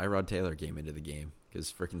 because Tyrod Taylor came into the game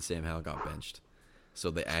because freaking Sam Howell got benched. So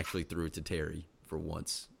they actually threw it to Terry for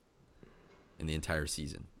once in the entire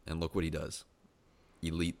season. And look what he does.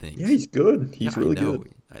 Elite things. Yeah, he's good. Yeah, He's really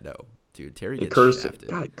good. I know. Dude, Terry And gets Curtis, shafted.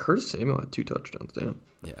 God, Curtis Samuel had 2 touchdowns. Damn,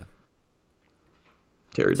 Yeah.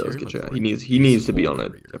 Terry does Terry get shafted. McLaurin He his needs to be whole on a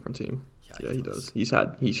career. different team. Yeah, Yeah, he does. He's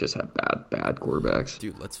just had bad quarterbacks.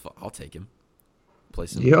 Dude, I'll take him.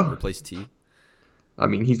 Replace him. Yeah. Replace T. I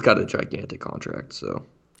mean, he's got a gigantic contract, so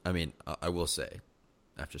I mean, I will say,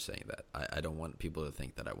 after saying that, I don't want people to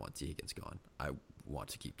think that I want T. Higgins gone. I want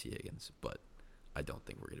to keep T. Higgins, but I don't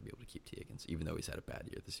think we're going to be able to keep T. Higgins, even though he's had a bad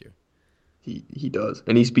year this year. he does,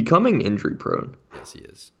 and he's becoming injury prone. Yes, he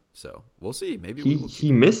is. So we'll see. Maybe He we will keep he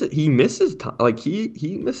him. misses he misses time. Like he's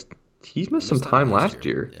missed some Missed time last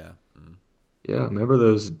year. Yeah. Mm. Yeah, remember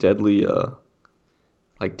those deadly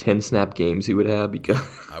like 10 snap games he would have because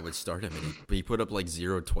I would start him, and he put up like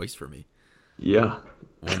 0 twice for me yeah,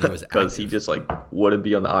 when he was because he active. just like wouldn't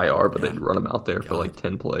be on the IR, but Yeah. they'd run him out there for like God.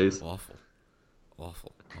 10 plays. Awful.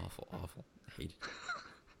 Awful. I hate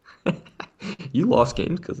it. You lost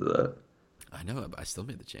games because of that. I know, but I still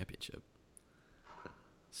made the championship.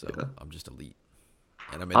 So Yeah. I'm just elite.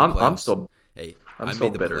 And I made the I'm playoffs. still Hey, I'm I still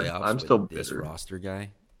made the bitter. playoffs I'm with still this bitter. roster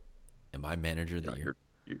guy and my manager of the Yeah, year.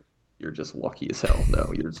 you're just lucky as hell.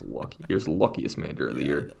 No, you're just lucky. You're the luckiest manager of the Yeah, I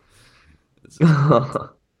year. know. This is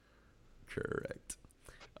correct.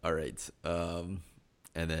 All right. And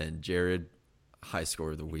then Jared, high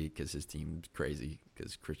score of the week because his team's crazy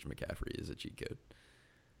because Christian McCaffrey is a cheat code.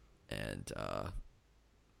 And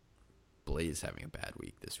Blaze having a bad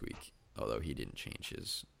week this week, although he didn't change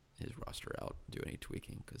his roster out, do any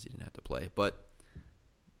tweaking because he didn't have to play. But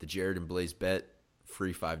the Jared and Blaze bet,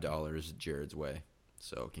 free $5 Jared's way.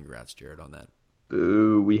 So congrats, Jared, on that.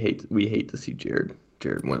 Boo! We hate to see Jared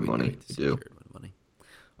win We money. hate to We see do. Jared win money.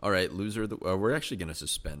 All right, loser. We're actually going to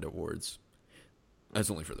suspend awards. That's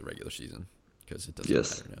only for the regular season because it doesn't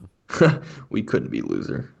Yes. matter now. We couldn't be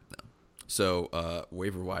loser. So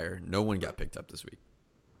waiver wire, no one got picked up this week.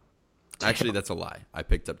 Actually, that's a lie. I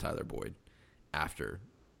picked up Tyler Boyd after.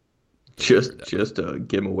 Just to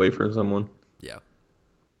get him away from someone. Yeah.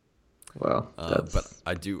 Wow. But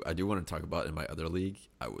I do want to talk about in my other league.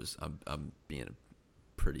 I'm being a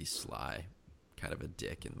pretty sly, kind of a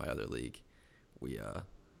dick in my other league. We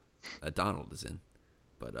Donald is in,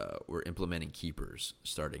 but we're implementing keepers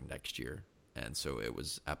starting next year, and so it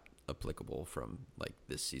was applicable from like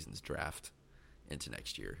this season's draft into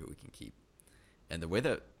next year who we can keep. And the way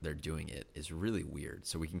that they're doing it is really weird.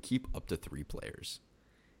 So we can keep up to 3 players,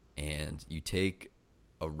 and you take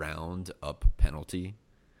a round up penalty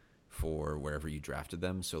for wherever you drafted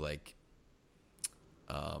them. So like,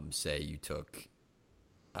 say you took,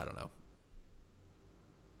 I don't know,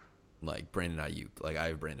 like Brandon Ayuk. Like I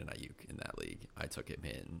have Brandon Ayuk in that league. I took him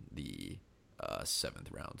in the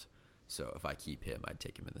 7th round. So if I keep him, I'd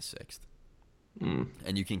take him in the 6th.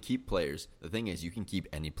 And you can keep players. The thing is, you can keep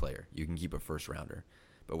any player. You can keep a first rounder.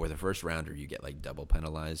 But with a first rounder, you get like double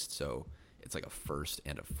penalized. So it's like a first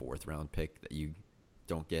and a 4th round pick that you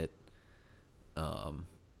don't get.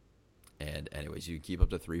 And anyways, you can keep up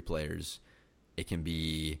to 3 players. It can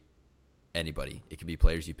be anybody. It can be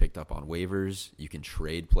players you picked up on waivers. You can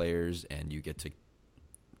trade players, and you get to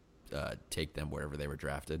take them wherever they were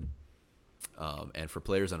drafted. And for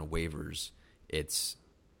players on waivers, it's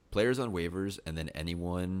players on waivers, and then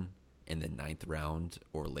anyone in the 9th round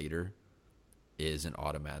or later is an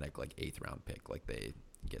automatic like 8th round pick. Like they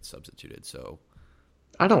get substituted. So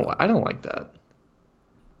I don't like that.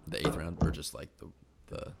 the 8th round, or just like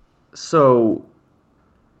the So,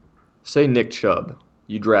 say Nick Chubb,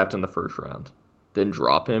 you draft in the first round, then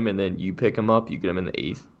drop him, and then you pick him up, you get him in the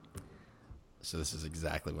 8th. So this is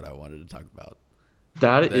exactly what I wanted to talk about.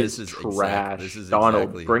 That This is is trash. this is Donald,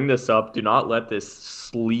 exactly- bring this up. Do not let this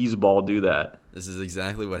sleazeball do that. This is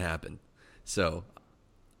exactly what happened. So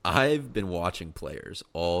I've been watching players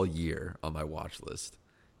all year on my watch list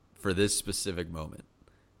for this specific moment.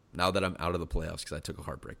 Now that I'm out of the playoffs because I took a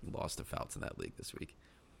heartbreaking loss to Fouts in that league this week.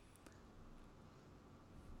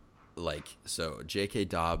 Like, so J.K.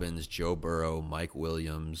 Dobbins, Joe Burrow, Mike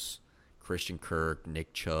Williams, Christian Kirk,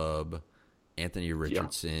 Nick Chubb, Anthony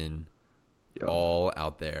Richardson, Yeah. all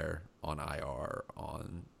out there on IR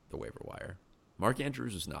on the waiver wire. Mark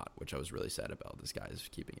Andrews is not, which I was really sad about. This guy is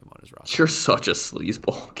keeping him on his roster. You're such a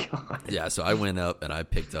sleazeball, God. Yeah, so I went up and I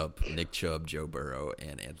picked up Nick Chubb, Joe Burrow,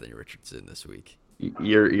 and Anthony Richardson this week.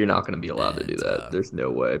 You're not going to be allowed to do that. There's no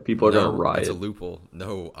way. People are going to riot. It's a loophole.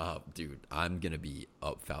 No, dude, I'm going to be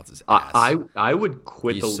up Fouts' ass. I would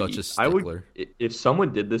quit He's the such league. a stickler. If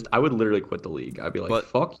someone did this, I would literally quit the league. I'd be like,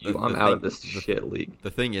 fuck you. I'm out of this shit league.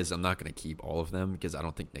 The thing is, I'm not going to keep all of them because I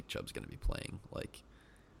don't think Nick Chubb's going to be playing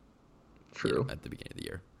True. At the beginning of the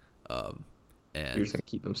year. And you're just going to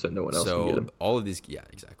keep him so no one else can get him. All of these, yeah,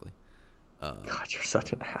 exactly. God, you're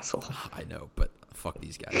such an asshole. I know, but fuck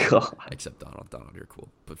these guys. God. Except Donald. Donald, you're cool.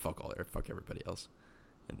 But fuck everybody else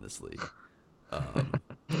in this league. But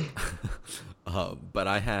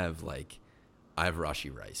I have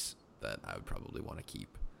Rashee Rice that I would probably want to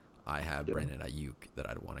keep. I have Brandon Ayuk that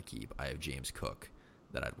I'd want to keep. I have James Cook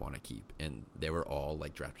that I'd want to keep. And they were all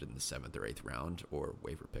drafted in the 7th or 8th round or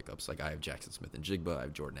waiver pickups. I have Jackson Smith and Jigba. I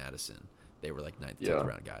have Jordan Addison. They were 9th, 10th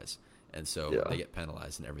round guys. And so they get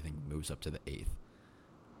penalized and everything moves up to the 8th.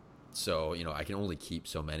 So, I can only keep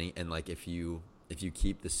so many. And if you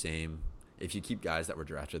keep guys that were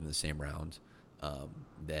drafted in the same round,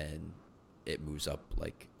 then it moves up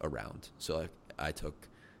a round. So I took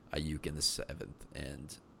Ayuk in the 7th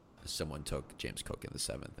and someone took James Cook in the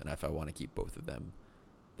 7th. And if I want to keep both of them,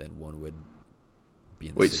 then one would be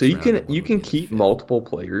in the 6th so you round, can keep multiple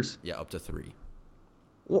players? Yeah, up to 3.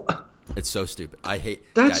 What? It's so stupid. I hate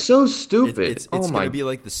that's so stupid. It's going to be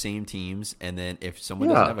the same teams, and then if someone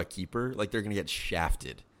doesn't have a keeper, they're going to get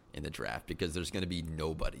shafted in the draft because there's going to be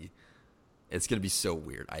nobody. It's going to be so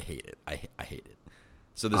weird. I hate it. I hate it.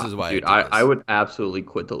 So this is why, dude, I would absolutely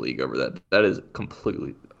quit the league over that. That is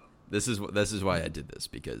completely. This is why I did this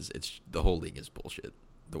because the whole league is bullshit.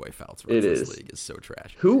 The way Fouts runs this league is so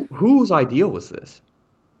trash. Whose idea was this?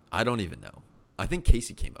 I don't even know. I think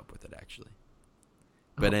Casey came up with it actually.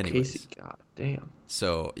 But anyways, Casey, God damn.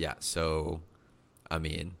 So I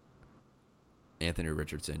mean, Anthony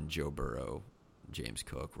Richardson, Joe Burrow, James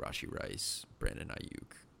Cook, Rashee Rice, Brandon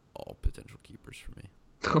Ayuk, all potential keepers for me.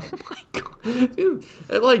 Oh my God, dude,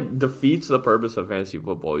 it defeats the purpose of fantasy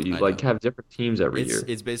football. You have different teams every year.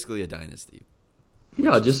 It's basically a dynasty.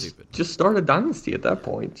 Yeah, just start a dynasty at that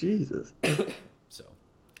point. Jesus. So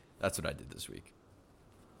that's what I did this week.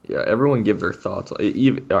 Yeah, everyone give their thoughts. I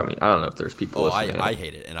don't know if there's people listening. I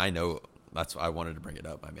hate it, and I know that's why I wanted to bring it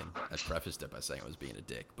up. I mean, I prefaced it by saying I was being a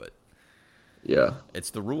dick, but yeah, it's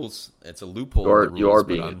the rules. It's a loophole. You are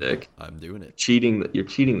being a dick. I'm doing it. You're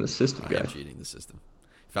cheating the system, guy. I am cheating the system.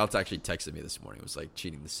 Fouts actually texted me this morning. It was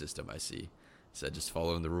cheating the system. I see. He said just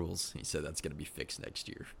following the rules. He said that's going to be fixed next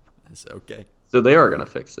year. I said okay. So they are going to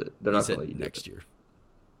fix it. They're not going to let you next year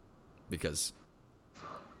because.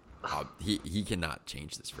 He cannot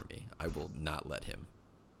change this for me. I will not let him.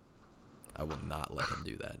 I will not let him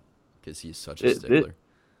do that because he's such a stickler.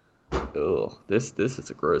 This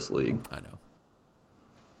is a gross league. I know.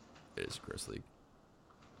 It is a gross league.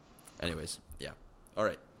 Anyways, yeah. All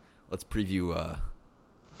right. Let's preview.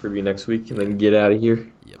 Preview next week and then get out of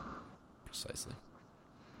here. Yep. Precisely.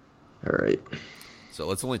 All right. So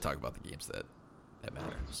let's only talk about the games that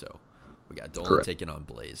matter. So we got Dolan taking on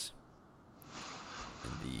Blaze. In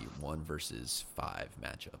the 1 versus 5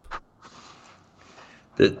 matchup.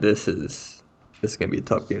 This is gonna be a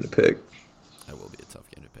tough game to pick. It will be a tough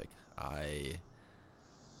game to pick.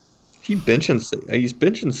 He's benching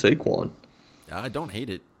Saquon. I don't hate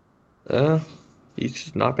it. He's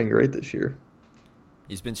just not been great this year.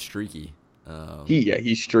 He's been streaky.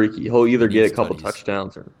 He's streaky. He'll either get a couple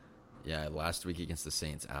touchdowns or. Yeah, last week against the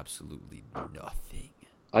Saints, absolutely nothing.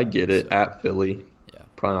 I get it. At Philly. Yeah.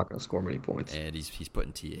 Probably not going to score many points. And he's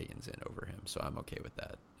putting T. Higgins in over him, so I'm okay with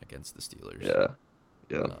that against the Steelers.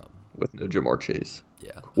 Yeah. With no Jamar Chase.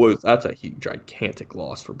 Yeah. Well, that's a gigantic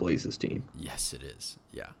loss for Blaze's team. Yes, it is.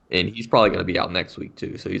 Yeah. And he's probably going to be out next week,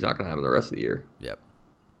 too, so he's not going to have him the rest of the year. Yep.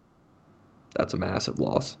 That's a massive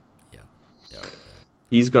loss. Yeah.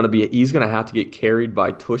 He's going to have to get carried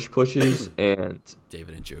by tush pushes and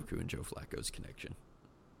David Njoku and Joe Flacco's connection.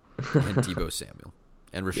 And Deebo Samuel.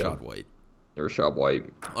 And Rashad White. Rashad White.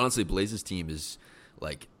 Honestly, Blaze's team is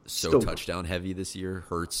so touchdown heavy this year.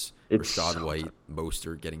 Hurts, Rashad White,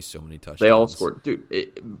 Mostert getting so many touchdowns. They all scored.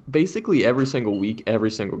 Dude, basically every single week,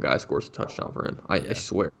 every single guy scores a touchdown for him. I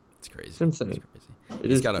swear. It's crazy. It's insane.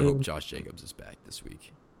 He's got to hope Josh Jacobs is back this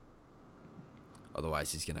week.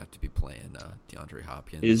 Otherwise, he's going to have to be playing DeAndre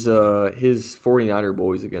Hopkins. His 49er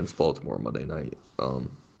boys against Baltimore Monday night. A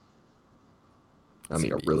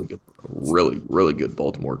really good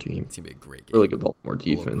Baltimore team. It's going to be a great game. Really good Baltimore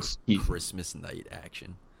defense. Christmas night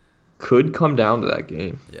action. Could come down to that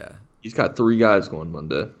game. Yeah. He's got 3 guys going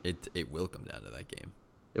Monday. It will come down to that game.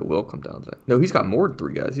 It will come down to that. No, he's got more than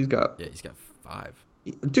 3 guys. He's got, Yeah, he's got 5.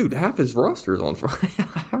 dude, half his roster is on Friday.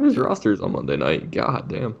 Half his roster is on Monday night. God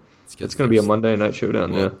damn. It's It's 'cause gonna be a there's Monday night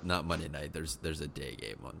showdown. well, Yeah. not Monday night. There's a day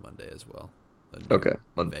game on Monday as well. Okay.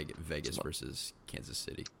 Vegas versus Kansas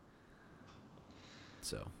City.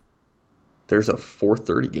 So, There's a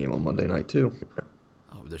 4:30 game on Monday night too.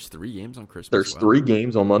 oh, there's 3 games on Christmas. There's Wow. 3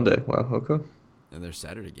 games on Monday. Wow. Okay. And there's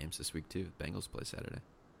Saturday games this week too. Bengals play Saturday.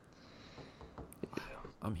 Wow,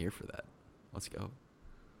 I'm here for that. Let's go.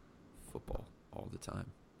 Football all the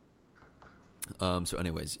time. So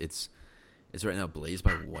anyways, it's right now Blaze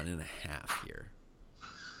by 1.5 here.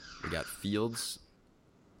 We got Fields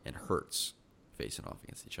and Hurts facing off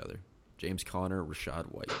against each other. James Conner, Rashad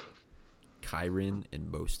White, Kyron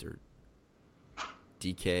and Mostert,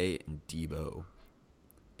 DK and Debo,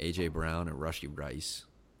 AJ Brown and Rushy Rice,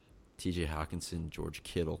 TJ Hawkinson, George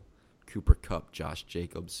Kittle, Cooper Kupp, Josh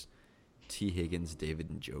Jacobs, T. Higgins, David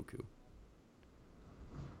Njoku.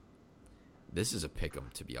 This is a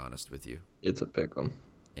pick'em, to be honest with you. It's a pick 'em.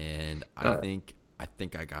 And I think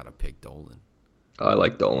I gotta pick Dolan I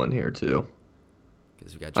like Dolan here too.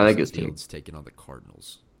 because we got I think Justin his team. Fields taking on the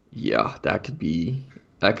Cardinals. Yeah, that could be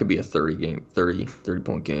a 30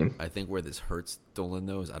 point game. I think where this hurts Dolan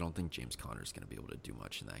though is I don't think James Conner's gonna be able to do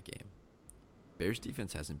much in that game. Bears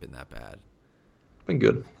defense hasn't been that bad, Been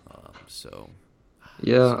good. so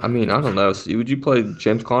Yeah, I mean, I don't know. So would you play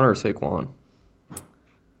James Conner or Saquon?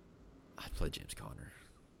 I'd play James Conner.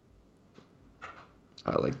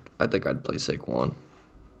 I think I'd play Saquon.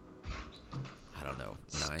 I don't know.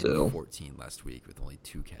 Still. 9-14 last week with only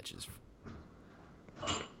 2 catches.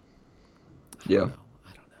 Yeah.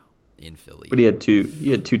 I don't know. In Philly. But he had two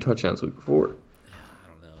touchdowns the week before. I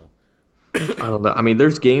don't know. I don't know. I mean,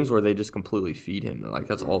 there's games where they just completely feed him. Like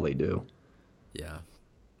that's all they do. Yeah.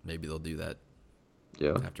 Maybe they'll do that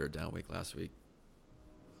Yeah. after a down week last week.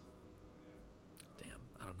 Damn,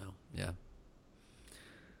 I don't know. Yeah.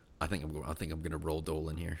 I think I'm gonna roll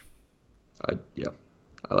Dolan here. I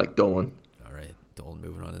like Dolan. All right, Dolan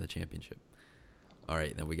moving on to the championship. All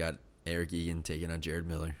right, then we got Eric Egan taking on Jared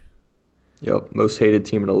Miller, Yep, most hated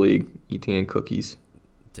team in the league, eating cookies.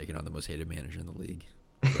 taking on the most hated manager in the league.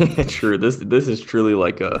 True. This is truly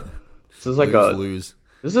like a Lose.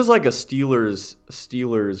 this is like a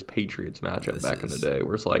Steelers Patriots matchup This back in the is. day,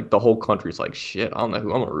 where it's like the whole country's like, shit, I don't know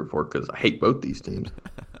who I'm gonna root for because I hate both these teams.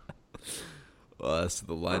 So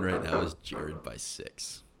the line right now is Jared by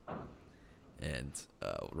 6. And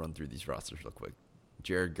we'll run through these rosters real quick.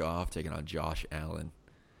 Jared Goff taking on Josh Allen.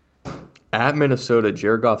 At Minnesota,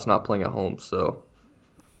 Jared Goff's not playing at home, so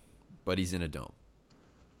But he's in a dome.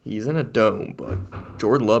 he's in a dome. But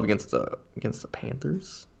Jordan Love against the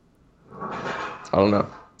Panthers, I don't know.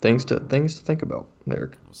 Things to think about,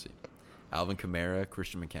 Eric. We'll see. Alvin Kamara,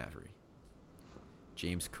 Christian McCaffrey.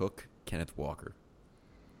 James Cook, Kenneth Walker.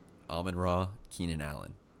 Amon-Ra, Keenan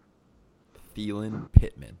Allen. Thielen,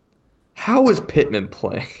 Pittman. How is Pittman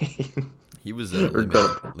playing? He was Or limited.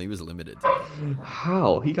 don't. He was limited.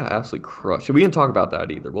 How? He got absolutely crushed. We didn't talk about that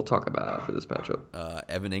either. We'll talk about it after this matchup.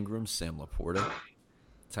 Evan Ingram, Sam Laporta.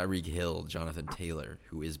 Tyreek Hill, Jonathan Taylor,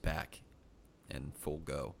 who is back and full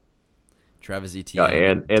go. Travis Yeah, Etienne.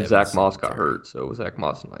 and Devin Zach Moss got Singletary. hurt, so Zach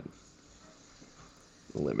Moss might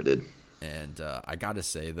limited. And I got to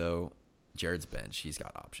say, though, Jared's bench, he's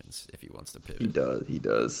got options if he wants to He pivot. does. He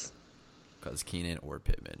does. Because Keenan or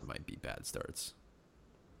Pittman might be bad starts.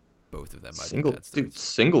 Both of them might be bad Dude, starts.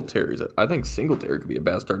 Singletary's. I think Singletary could be a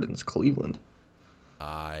bad start against Cleveland.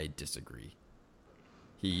 I disagree.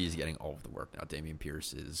 He's getting all of the work now. Dameon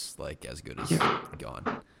Pierce is like as good as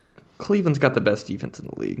gone. Cleveland's got the best defense in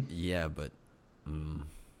the league. Yeah, but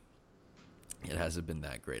it hasn't been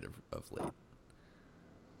that great of late.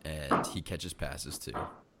 And he catches passes too.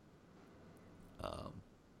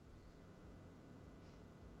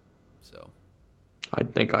 So I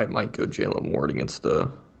think I might go Jalen Ward against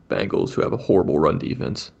the Bengals, who have a horrible run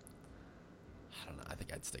defense. I don't know. I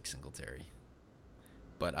think I'd stick Singletary.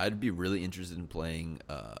 But I'd be really interested in playing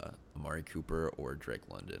Amari Cooper or Drake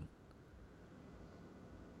London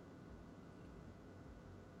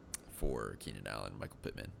for Keenan Allen, Michael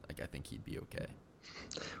Pittman. Like I think he'd be okay.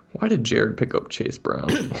 Why did Jared pick up Chase Brown?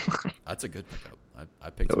 That's a good pickup. I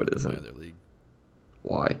picked No, him it in my isn't. other league.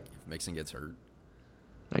 Why? If Mixon gets hurt,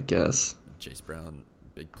 I guess. Chase Brown,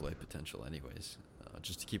 big play potential anyways.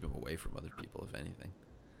 Just to keep him away from other people, if anything.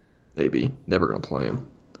 Maybe. Never gonna play him.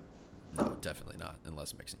 No, definitely not,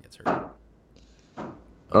 unless Mixon gets hurt.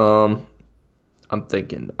 I think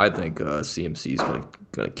CMC is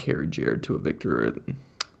gonna carry Jared to a victory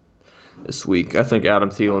this week. I think Adam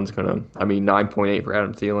Thielen's 9.8 for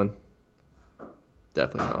Adam Thielen.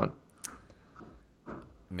 Definitely not.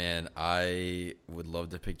 Man, I would love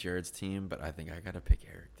to pick Jared's team, but I think I got to pick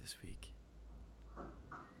Eric this week.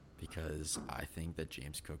 Because I think that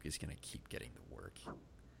James Cook is going to keep getting the work.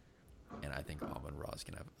 And I think Amon-Ra is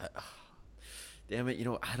going to have... damn it,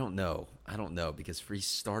 I don't know. Because he's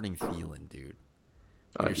starting Thielen, dude.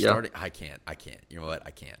 Starting... I can't. You know what?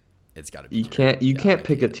 I can't. It's got to be Jared. You can't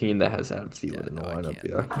pick a team that has Adam Thielen in the lineup.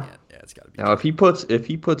 I can't. Yeah, it's got to be Now, Jared. if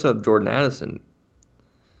he puts up Jordan Addison,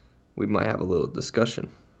 we might have a little discussion.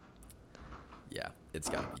 Yeah, it's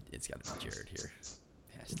got to be Jared here.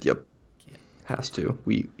 Yep. Has to.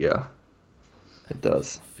 It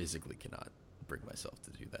does. Physically cannot bring myself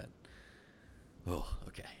to do that. Oh,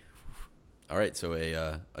 okay. All right, so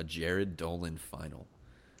a Jared Dolan final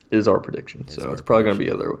is our prediction. So it's probably going to be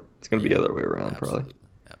the other way around, probably.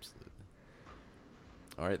 Absolutely.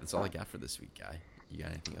 All right, that's all I got for this week, Guy. You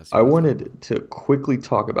got anything else? I wanted to quickly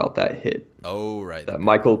talk about that hit. Oh, right. That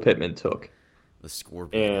Michael Pittman took. The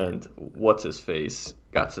scorpion. And what's his face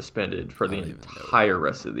got suspended for the entire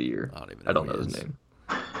rest of the year. I don't know his name.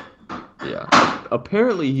 Yeah.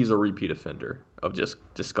 Apparently he's a repeat offender of just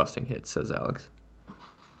disgusting hits, says Alex.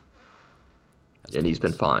 And he's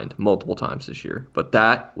been fined multiple times this year. But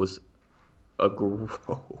that was a gross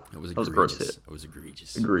hit. It was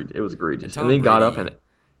egregious. Agreed. It was egregious. And then he got up and...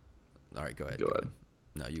 All right, go ahead.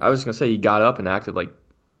 No, I was going to say he got up and acted like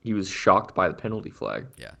he was shocked by the penalty flag.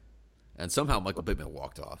 Yeah. And somehow Michael Pittman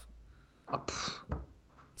walked off.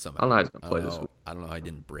 Somehow. I don't know how he's going to play this week. I don't know how he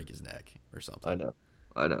didn't break his neck or something.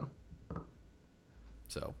 I know.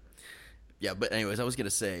 So, yeah, but anyways, I was going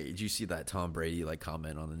to say, did you see that Tom Brady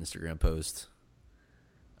comment on an Instagram post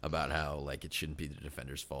about how it shouldn't be the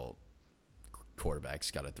defender's fault?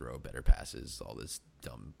 Quarterbacks got to throw better passes, all this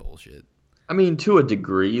dumb bullshit. I mean, to a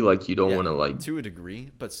degree, you don't want to to a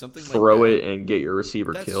degree, but something throw it and get your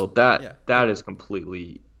receiver killed. That is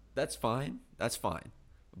completely... That's fine.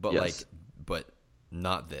 But yes. But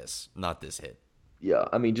not this hit. Yeah,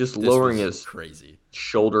 I mean, just lowering his crazy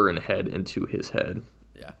shoulder and head into his head.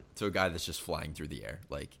 Yeah, to a guy that's just flying through the air.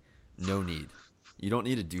 No need. You don't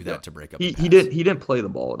need to do that to break up. He didn't play the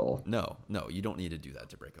ball at all. No, you don't need to do that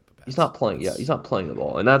to break up a pass. He's not playing. He's not playing the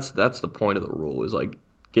ball, and that's the point of the rule is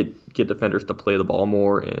get defenders to play the ball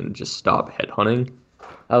more and just stop headhunting.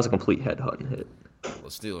 That was a complete headhunting hit. Well,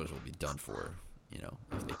 Steelers will be done for.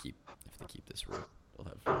 If they keep this rule, they'll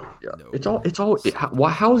have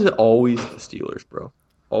how is it always the Steelers, bro?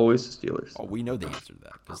 Always the Steelers. Oh, we know the answer to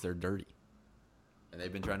that because they're dirty, and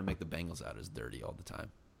they've been trying to make the Bengals out as dirty all the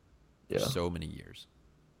time. For so many years.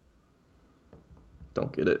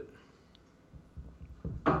 Don't get it.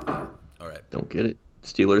 All right. Don't get it.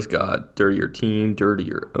 Steelers got dirtier team,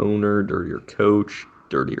 dirtier owner, dirtier coach,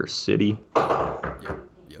 dirtier city.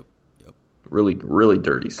 Yep. Really, really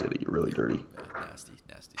dirty city. Really dirty. Nasty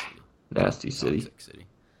city. Nasty city. Toxic city.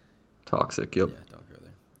 Toxic, yep. Yeah, don't go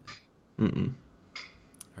there. Mm-mm.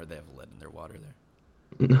 Heard they have lead in their water there.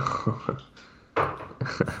 No.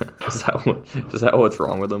 Is that what's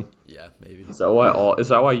wrong with them? Yeah, maybe. Is that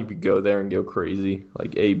why you could go there and go crazy?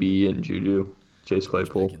 Like AB and Juju, Chase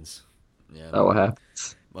Claypool? Yeah. Is that what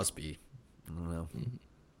happens? Must be. I don't know.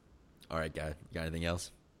 All right, guy. You got anything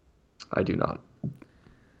else? I do not.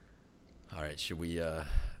 All right, should we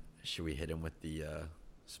hit him with the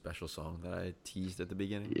special song that I teased at the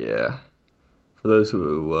beginning? Yeah. For those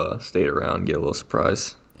who stayed around, get a little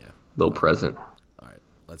surprise. Yeah. Little present. All right,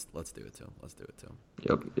 let's do it to him.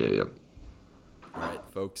 Yep. Yeah. All right,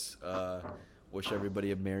 folks. Wish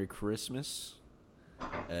everybody a Merry Christmas.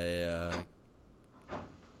 A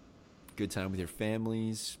good time with your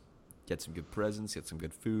families. Get some good presents. Get some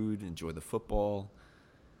good food. Enjoy the football.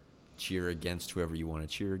 Cheer against whoever you want to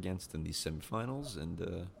cheer against in these semifinals. And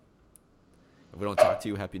if we don't talk to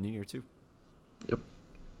you, Happy New Year, too. Yep.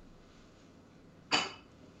 All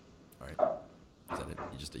right. Is that it?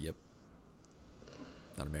 You just a yep?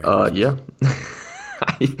 Not a Merry Christmas?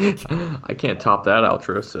 Yeah. I can't top that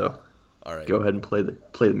outro, so all right. Go ahead and play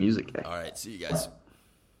the music. All right. See you guys.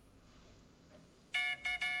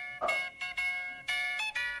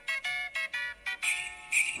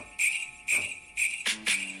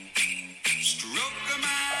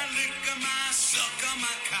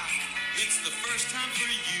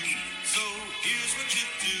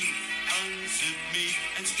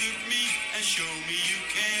 Show me you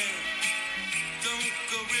care. Don't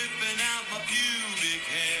go ripping out my pubic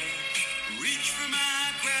hair. Reach for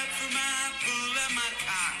my, grab for my, pull at my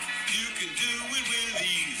cock. You can do it with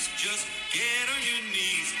ease. Just get on your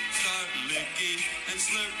knees. Start licking and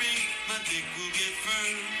slurping. My dick will get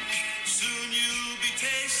firm.